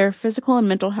consequences for their physical and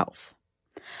mental health.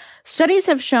 Studies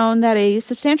have shown that a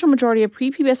substantial majority of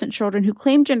prepubescent children who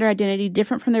claim gender identity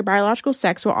different from their biological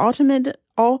sex will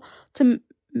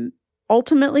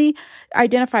ultimately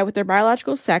identify with their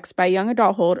biological sex by young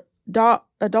adulthood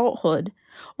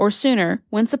or sooner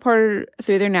when supported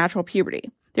through their natural puberty.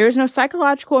 There is no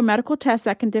psychological or medical test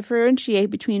that can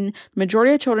differentiate between the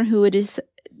majority of children who would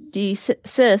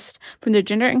desist from their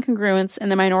gender incongruence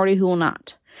and the minority who will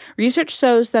not. Research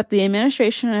shows that the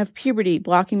administration of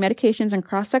puberty-blocking medications and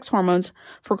cross-sex hormones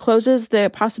forecloses the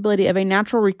possibility of a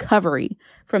natural recovery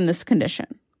from this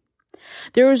condition.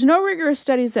 There is no rigorous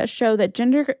studies that show that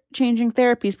gender-changing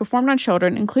therapies performed on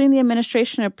children, including the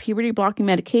administration of puberty-blocking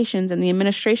medications and the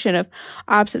administration of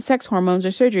opposite-sex hormones or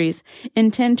surgeries,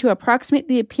 intend to approximate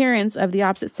the appearance of the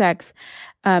opposite sex,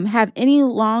 have any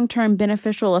long-term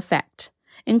beneficial effect,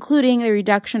 including the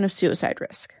reduction of suicide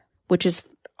risk, which is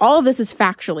all of this is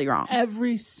factually wrong.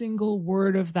 Every single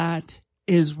word of that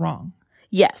is wrong.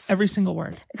 Yes. Every single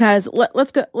word. Because let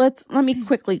me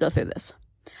quickly go through this.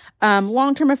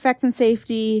 Long-term effects and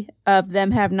safety of them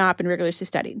have not been rigorously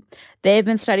studied. They have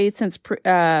been studied since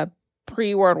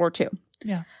pre-World War II.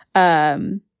 Yeah.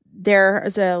 There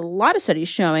is a lot of studies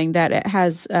showing that it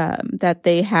has that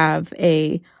they have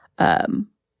a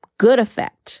good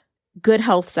effect, good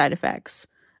health side effects,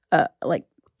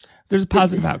 There's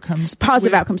positive outcomes.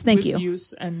 Positive outcomes. Thank you.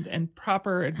 Use and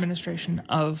proper administration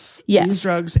of yes. these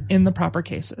drugs in the proper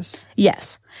cases.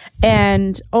 Yes.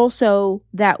 And also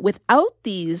that without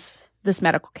this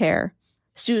medical care,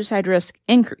 suicide risk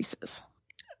increases.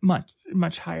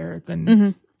 Much higher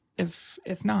than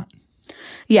if not.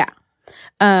 Yeah.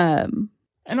 And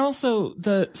also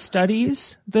the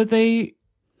studies that they,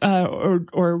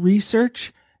 or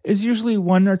research is usually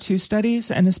 1 or 2 studies,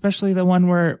 and especially the one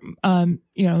where,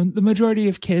 the majority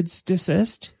of kids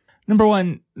desist. Number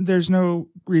one, there's no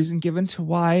reason given to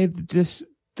why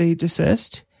they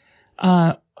desist.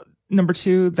 Number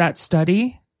two, that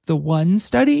study, the one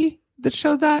study that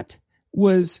showed that,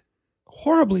 was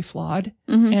horribly flawed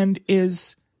and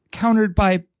is countered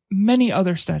by many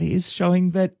other studies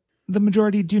showing that the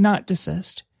majority do not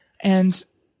desist. And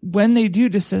when they do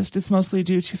desist, it's mostly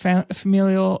due to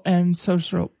familial and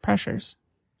social pressures.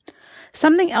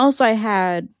 Something else I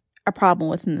had a problem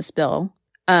with in this bill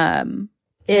is...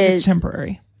 It's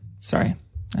temporary. Sorry.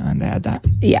 I wanted to add that.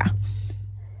 Yeah.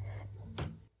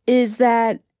 Is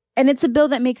that... And it's a bill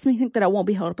that makes me think that I won't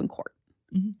be held up in court.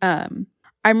 I'm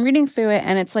reading through it,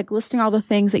 and it's like listing all the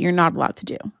things that you're not allowed to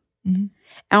do.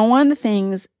 And one of the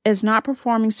things is not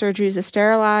performing surgeries to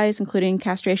sterilize, including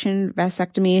castration,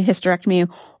 vasectomy, hysterectomy,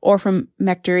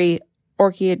 orphamectomy,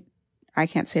 I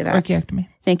can't say that. Orchiectomy.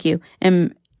 Thank you.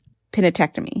 And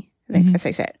penitectomy. I think that's how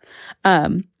you say it.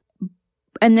 And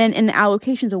then in the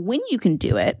allocations of when you can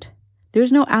do it,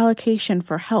 there's no allocation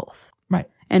for health. Right.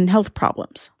 And health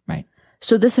problems. Right.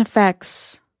 So this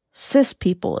affects cis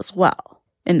people as well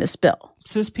in this bill.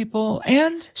 Cis people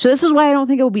and... So this is why I don't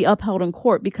think it will be upheld in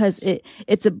court, because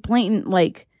it's a blatant,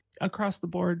 across the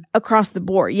board. Across the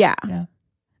board, yeah. Yeah.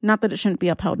 Not that it shouldn't be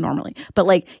upheld normally, but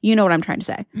you know what I'm trying to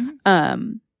say.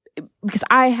 Because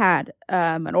I had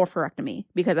an orpharectomy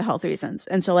because of health reasons.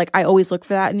 And so I always look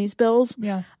for that in these bills.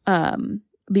 Yeah.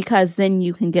 because then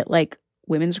you can get like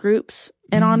women's groups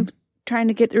in on trying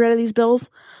to get rid of these bills.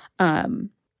 And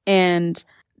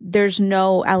there's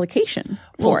no allocation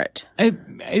for it.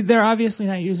 They're obviously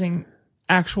not using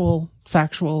actual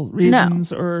factual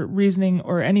reasons or reasoning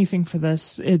or anything for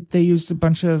this. They used a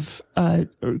bunch of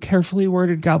carefully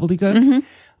worded gobbledygook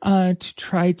to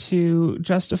try to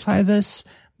justify this,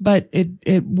 but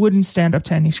it wouldn't stand up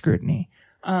to any scrutiny.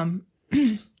 And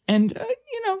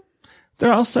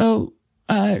they're also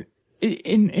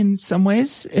in some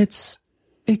ways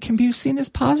it can be seen as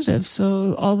positive.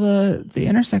 So all the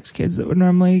intersex kids that would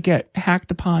normally get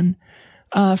hacked upon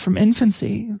from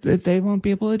infancy, that they won't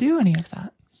be able to do any of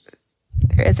that.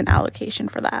 There is an allocation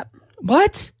for that.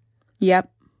 What?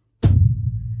 Yep.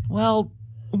 Well,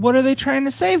 what are they trying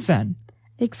to save then?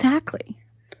 Exactly.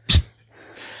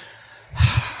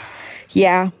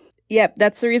 Yeah. Yep.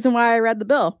 That's the reason why I read the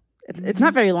bill. It's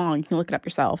not very long. You can look it up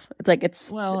yourself. It's like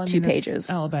 2 pages.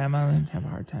 It's Alabama. They have a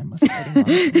hard time with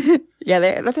writing. Yeah,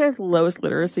 that's the lowest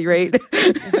literacy rate.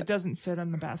 If it doesn't fit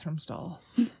on the bathroom stall.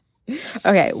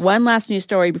 Okay, one last news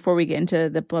story before we get into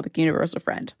the public universal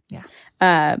friend. Yeah.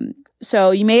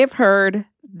 So you may have heard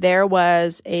there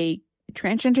was a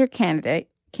transgender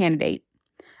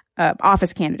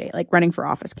office candidate, like running for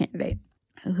office candidate,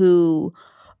 who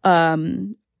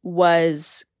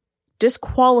was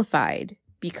disqualified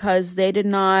because they did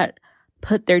not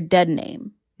put their dead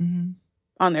name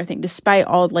on their thing, despite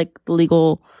all like the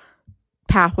legal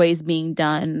pathways being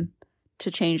done to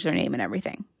change their name and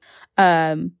everything.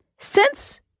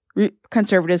 Since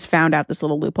conservatives found out this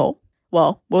little loophole,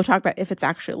 well, we'll talk about if it's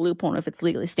actually a loophole and if it's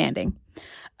legally standing.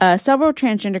 Several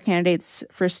transgender candidates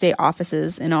for state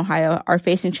offices in Ohio are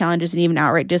facing challenges and even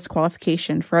outright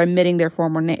disqualification for omitting their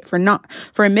former names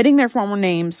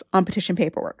on petition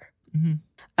paperwork.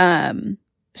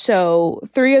 So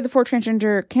 3 of the 4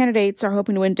 transgender candidates are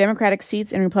hoping to win Democratic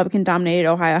seats in Republican-dominated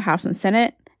Ohio House and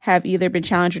Senate have either been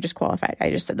challenged or disqualified. I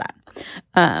just said that.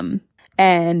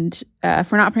 And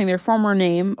for not putting their former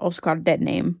name, also called a dead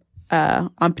name,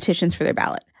 on petitions for their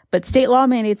ballot. But state law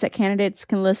mandates that candidates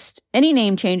can list any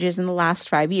name changes in the last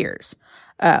 5 years.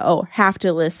 Have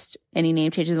to list any name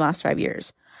changes in the last 5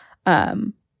 years.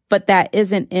 But that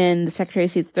isn't in the Secretary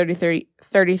of State's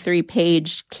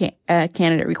 33-page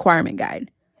candidate requirement guide.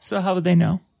 So how would they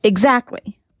know?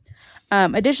 Exactly.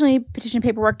 Additionally, petition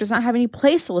paperwork does not have any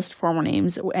place to list formal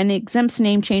names and exempts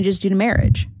name changes due to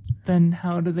marriage. Then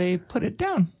how do they put it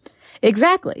down?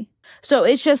 Exactly. So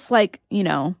it's just like,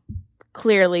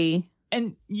 clearly.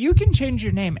 And you can change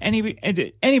your name.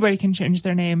 Anybody can change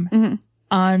their name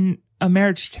on a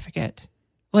marriage certificate.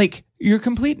 Like your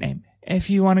complete name.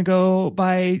 If you want to go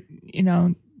by,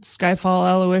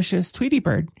 Skyfall Aloysius Tweety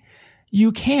Bird,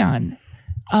 you can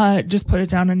just put it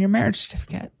down on your marriage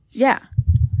certificate. Yeah.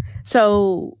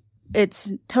 So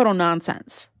it's total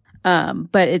nonsense.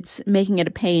 But it's making it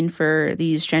a pain for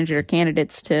these transgender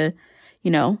candidates to,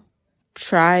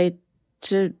 try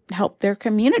to help their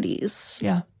communities.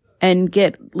 Yeah. And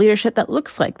get leadership that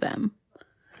looks like them.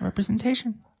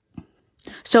 Representation.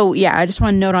 So, yeah, I just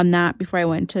want to note on that before I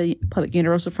went to Public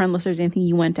Universal Friend. Unless there's anything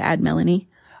you want to add, Melanie.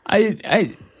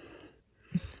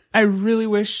 I really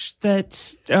wish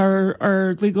that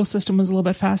our legal system was a little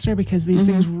bit faster because these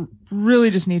things really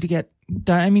just need to get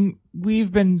done. I mean,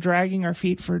 we've been dragging our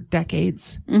feet for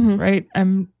decades, right?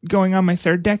 I'm going on my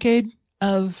 3rd decade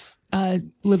of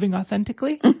living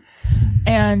authentically,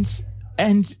 and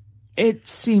it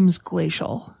seems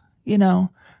glacial.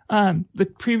 The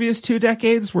previous 2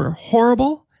 decades were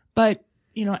horrible, but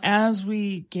as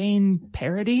we gain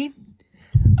parity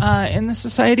in the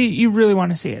society, you really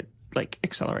want to see it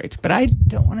accelerate. But I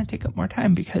don't want to take up more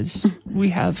time because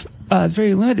we have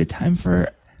very limited time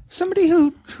for somebody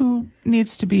who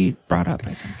needs to be brought up,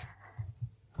 I think.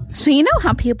 So you know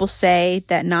how people say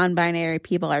that non-binary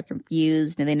people are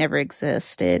confused and they never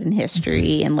existed in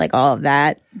history and all of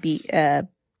that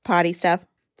potty stuff?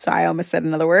 So I almost said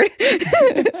another word.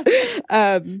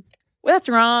 Well, that's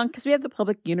wrong because we have the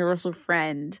public universal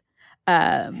friend.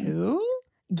 Who?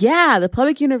 Yeah, the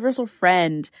public universal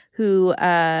friend who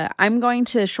I'm going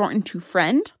to shorten to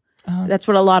friend. That's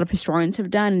what a lot of historians have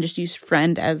done and just used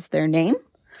friend as their name.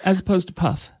 As opposed to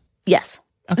Puff. Yes.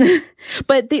 Okay.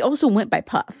 But they also went by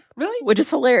Puff. Really? Which is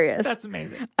hilarious. That's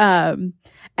amazing. And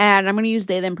I'm going to use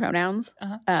they, them pronouns.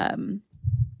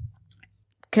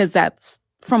 Because that's,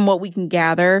 from what we can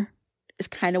gather, is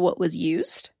kind of what was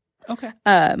used. Okay.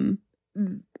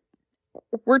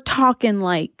 We're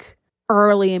talking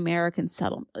early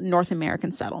North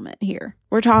American settlement here.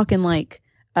 We're talking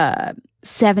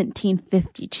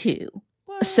 1752.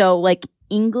 What? So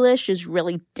English is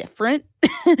really different.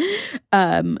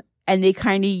 and they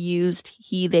kind of used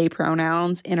he, they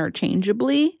pronouns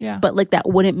interchangeably. Yeah. But like that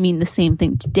wouldn't mean the same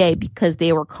thing today because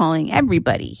they were calling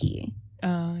everybody he.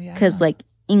 Yeah. Because like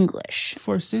English.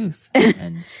 Forsooth.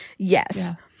 And,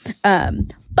 Yes. yeah.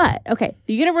 But okay,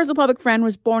 the Universal Public Friend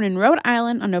was born in Rhode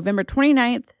Island on November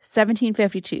 29th,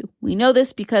 1752. We know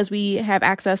this because we have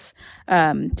access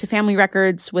to family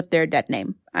records with their dead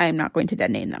name. I am not going to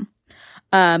dead name them.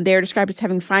 They are described as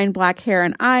having fine black hair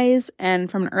and eyes, and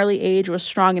from an early age was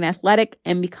strong and athletic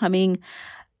and becoming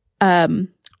a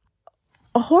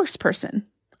horse person,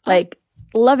 like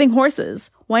loving horses,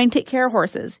 wanting to take care of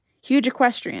horses, huge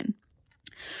equestrian.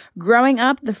 Growing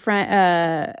up, the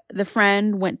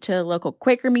friend went to local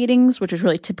Quaker meetings, which was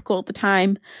really typical at the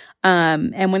time.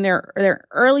 And when they're their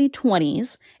early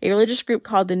 20s, a religious group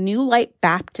called the New Light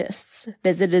Baptists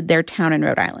visited their town in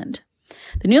Rhode Island.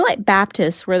 The New Light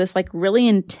Baptists were this like really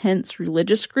intense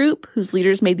religious group whose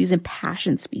leaders made these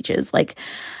impassioned speeches, like,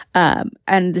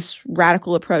 and this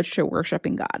radical approach to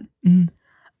worshiping God.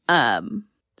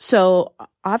 So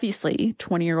obviously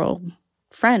 20-year-old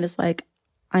friend is like,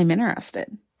 I'm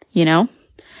interested, you know?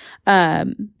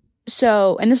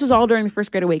 So, and this was all during the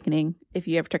First Great Awakening. If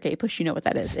you ever took A-Push, you know what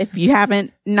that is. If you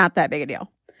haven't, not that big a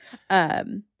deal.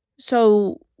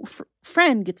 So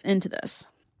Friend gets into this.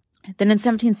 Then in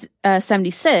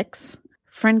 1776,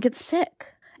 Friend gets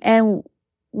sick. And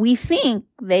we think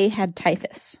they had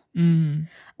typhus.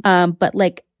 But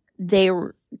like they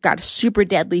got a super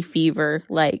deadly fever,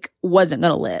 like wasn't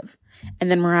going to live.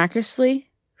 And then miraculously,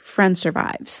 Friend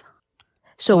survives.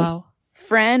 So wow.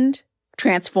 Friend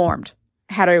transformed,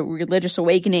 had a religious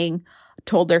awakening,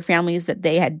 told their families that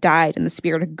they had died and the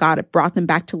Spirit of God had brought them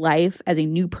back to life as a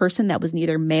new person that was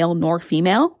neither male nor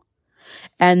female,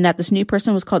 and that this new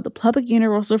person was called the Public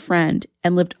Universal Friend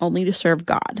and lived only to serve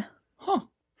God. Huh.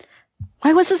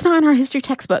 Why was this not in our history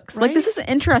textbooks? Right? Like, this is an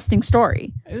interesting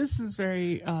story. This is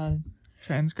very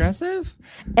transgressive.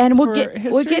 And we'll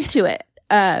get to it.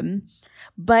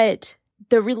 But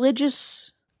the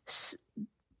religious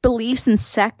beliefs and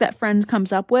sect that Friend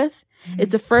comes up with,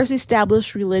 it's the first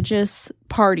established religious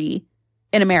party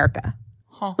in America.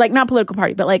 Huh. Like, not political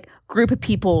party, but like group of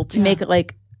people to make it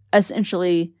like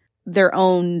essentially their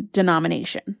own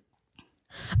denomination.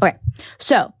 Okay.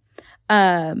 So,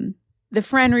 the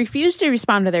Friend refused to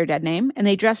respond to their dead name, and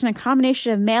they dressed in a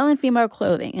combination of male and female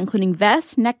clothing, including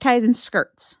vests, neckties, and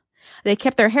skirts. They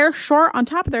kept their hair short on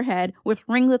top of their head with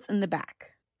ringlets in the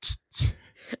back.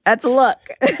 That's a look.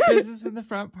 Business in the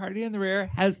front, party in the rear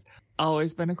has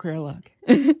always been a queer look.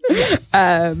 Yes.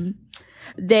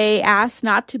 They asked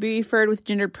not to be referred with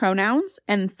gendered pronouns,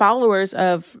 and followers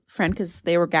of Friend, because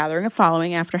they were gathering a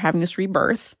following after having this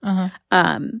rebirth.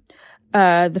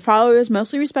 The followers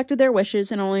mostly respected their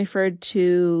wishes and only referred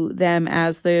to them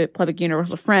as the Public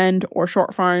Universal Friend, or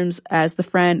short forms as the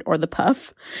Friend or the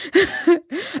Puff,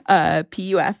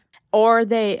 PUF. Or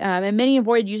they, and many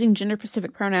avoided using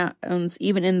gender-specific pronouns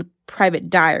even in the private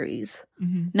diaries.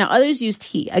 Now, others used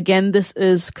he. Again,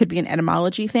 this could be an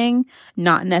etymology thing,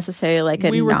 not necessarily like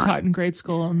we were taught in grade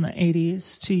school in the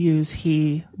 80s to use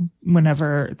he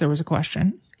whenever there was a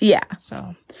question. Yeah.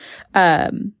 So,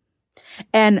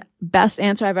 and best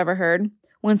answer I've ever heard,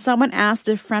 when someone asked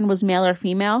if Friend was male or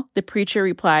female, the preacher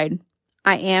replied,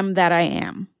 "I am that I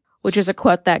am," which is a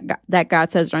quote that God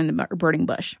says during the burning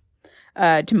bush.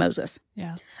 To Moses.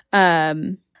 Yeah.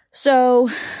 So.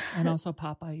 And also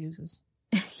Popeye uses.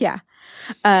 Yeah.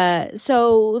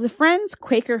 So the Friend's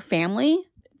Quaker family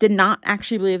did not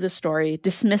actually believe this story,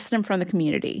 dismissed him from the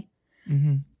community.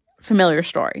 Familiar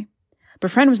story.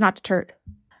 But Friend was not deterred.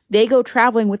 They go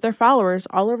traveling with their followers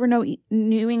all over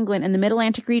New England and the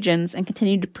Mid-Atlantic regions and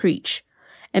continue to preach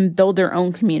and build their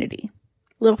own community.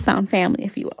 Little found family,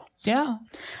 if you will. Yeah.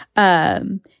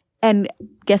 And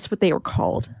guess what they were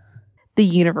called? The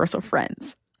Universal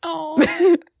Friends. Oh.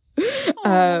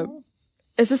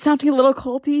 Is this sounding a little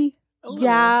culty?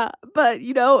 Yeah, but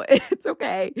you know, it's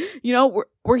okay. You know,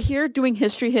 we're here doing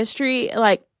history,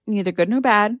 like neither good nor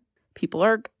bad. People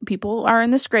are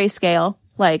in this grayscale.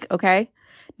 Like, okay,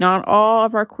 not all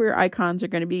of our queer icons are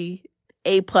going to be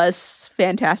A+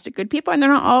 fantastic good people, and they're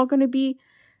not all going to be.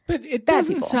 But it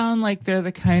doesn't sound like they're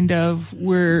the kind of,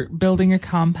 we're building a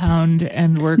compound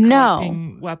and we're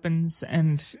collecting weapons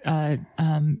and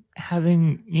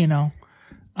having,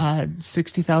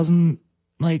 60,000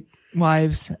 like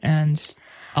wives and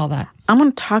all that. I'm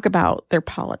going to talk about their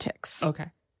politics. Okay.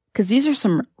 Because these are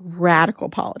some radical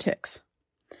politics.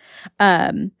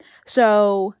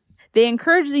 So they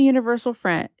encourage the Universal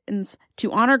Friends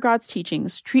to honor God's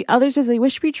teachings, treat others as they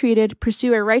wish to be treated,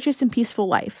 pursue a righteous and peaceful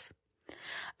life.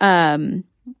 Friends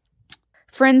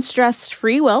stressed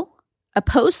free will,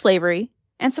 oppose slavery,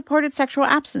 and supported sexual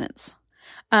abstinence.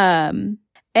 And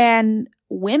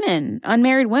women,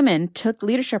 unmarried women, took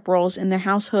leadership roles in their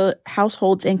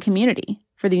households and community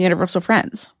for the Universal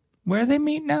Friends. Where they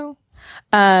meet now?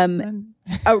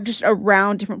 Just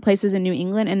around different places in New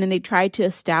England, and then they tried to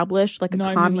establish like a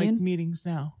commune. I mean, like meetings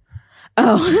now.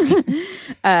 Oh,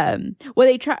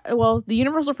 the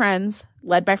Universal Friends,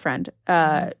 led by Friend,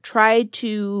 tried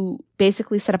to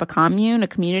basically set up a commune, a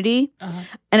community,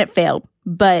 and it failed.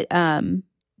 But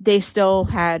they still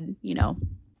had,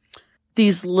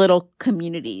 these little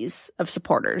communities of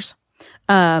supporters.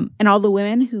 And all the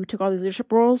women who took all these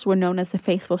leadership roles were known as the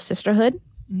Faithful Sisterhood.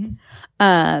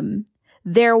 Mm-hmm.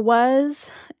 There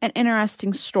was an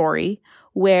interesting story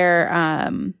where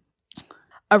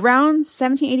around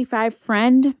 1785,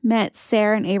 Friend met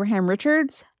Sarah and Abraham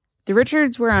Richards. The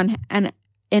Richards were in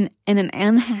an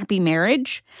unhappy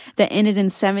marriage that ended in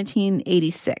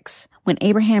 1786 when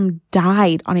Abraham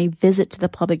died on a visit to the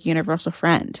public Universal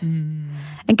Friend.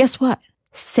 And guess what?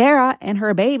 Sarah and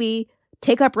her baby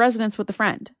take up residence with the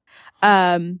Friend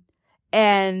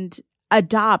and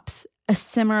adopts a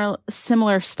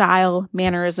similar style,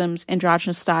 mannerisms,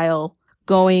 androgynous style,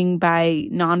 going by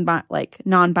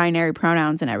non-binary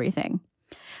pronouns and everything.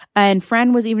 And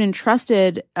Friend was even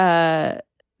entrusted the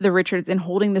Richards in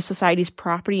holding the society's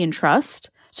property in trust.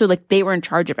 So like they were in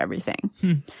charge of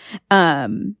everything.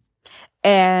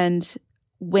 And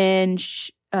when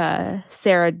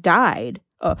Sarah died,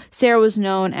 Sarah was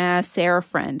known as Sarah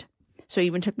Friend. So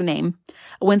even took the name.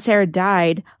 When Sarah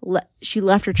died, she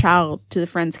left her child to the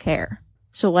Friend's care.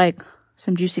 So like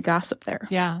some juicy gossip there.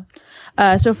 Yeah.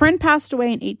 So Friend passed away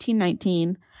in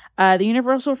 1819. The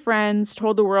Universal Friends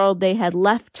told the world they had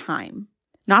left time.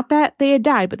 Not that they had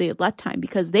died, but they had left time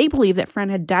because they believed that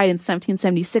Friend had died in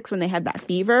 1776 when they had that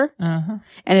fever and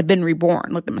had been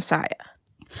reborn like the Messiah.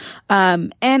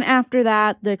 And after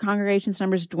that, the congregation's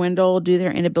numbers dwindled due to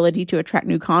their inability to attract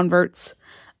new converts.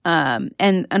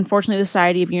 And unfortunately, the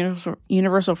Society of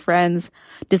Universal Friends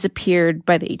disappeared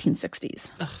by the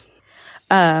 1860s.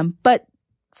 But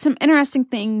some interesting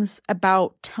things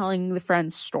about telling the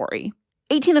Friends story.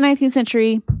 18th and 19th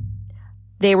century,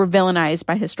 they were villainized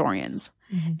by historians.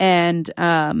 And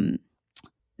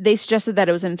they suggested that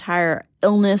it was an entire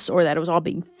illness or that it was all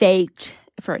being faked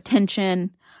for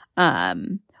attention.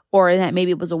 Or that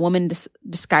maybe it was a woman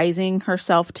disguising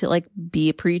herself to like be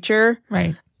a preacher.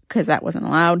 Right. Because that wasn't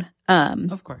allowed.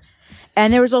 Of course.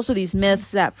 And there was also these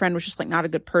myths that Friend was just like not a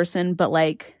good person, but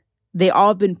like they all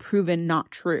have been proven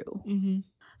not true.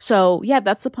 So yeah,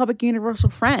 that's the public Universal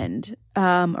Friend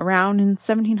around in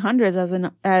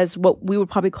 1700s as what we would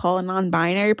probably call a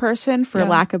non-binary person for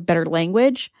lack of better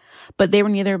language, but they were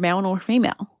neither male nor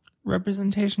female.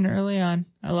 Representation early on.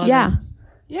 I love it.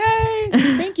 Yay!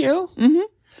 Thank you.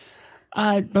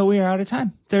 But we are out of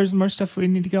time. There's more stuff we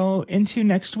need to go into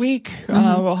next week.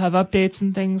 We'll have updates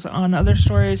and things on other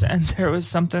stories. And there was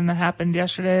something that happened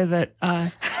yesterday that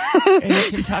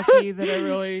in Kentucky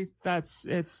that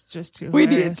it's just too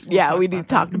hilarious. We need to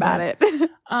talk about it.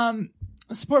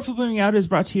 Support for Blooming Out is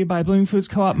brought to you by Blooming Foods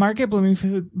Co-op Market,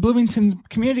 Bloomington's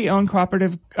community-owned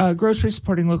cooperative grocery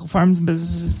supporting local farms and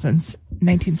businesses since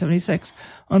 1976.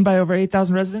 Owned by over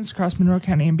 8,000 residents across Monroe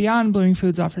County and beyond, Blooming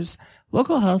Foods offers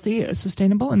local, healthy,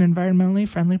 sustainable, and environmentally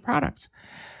friendly products.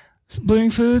 Blooming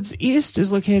Foods East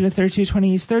is located at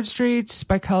 3220 East 3rd Street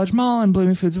by College Mall, and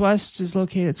Blooming Foods West is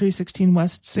located at 316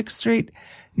 West 6th Street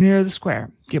near the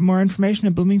Square. Get more information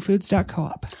at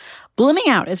bloomingfoods.coop. Blooming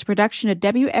Out is a production of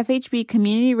WFHB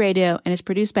Community Radio and is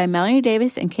produced by Melanie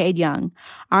Davis and Cade Young.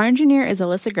 Our engineer is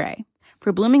Alyssa Gray.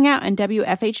 For Blooming Out and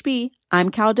WFHB, I'm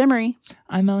Cal Demery.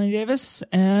 I'm Melanie Davis,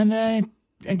 and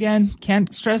again,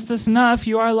 can't stress this enough.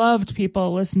 You are loved,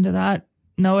 people. Listen to that.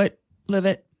 Know it. Live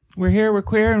it. We're here, we're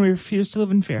queer, and we refuse to live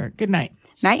in fear. Good night.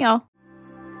 Night, y'all.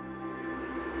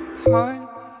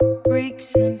 Heart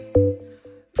breaks and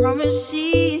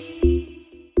promises.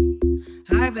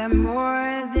 I've had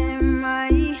more than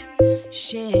my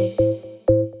share.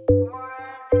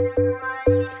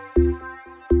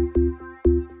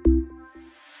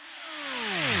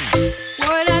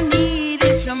 What I need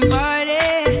is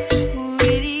somebody who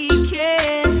really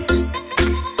cares.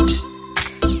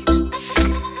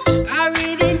 I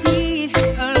really need a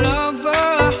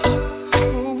lover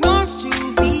who wants to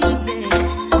be there.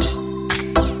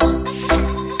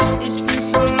 It's been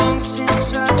so long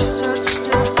since I've touched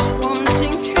a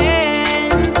wanting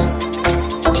hand.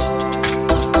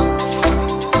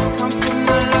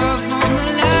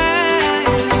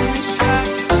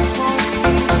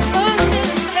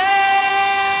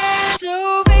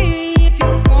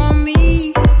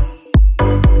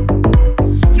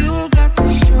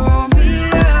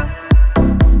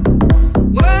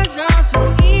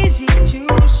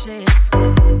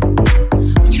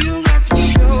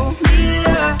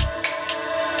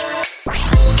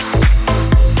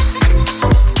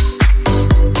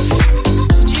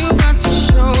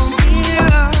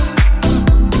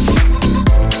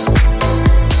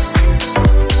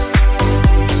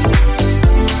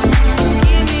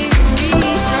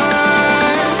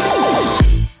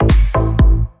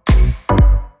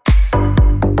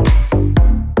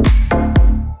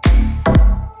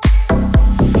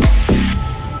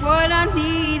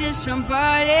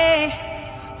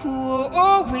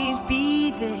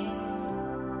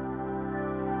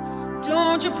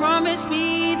 Won't you promise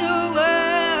me the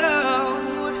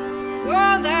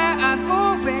world that I've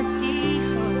already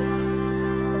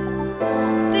heard?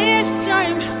 This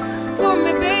time for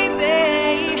me, baby.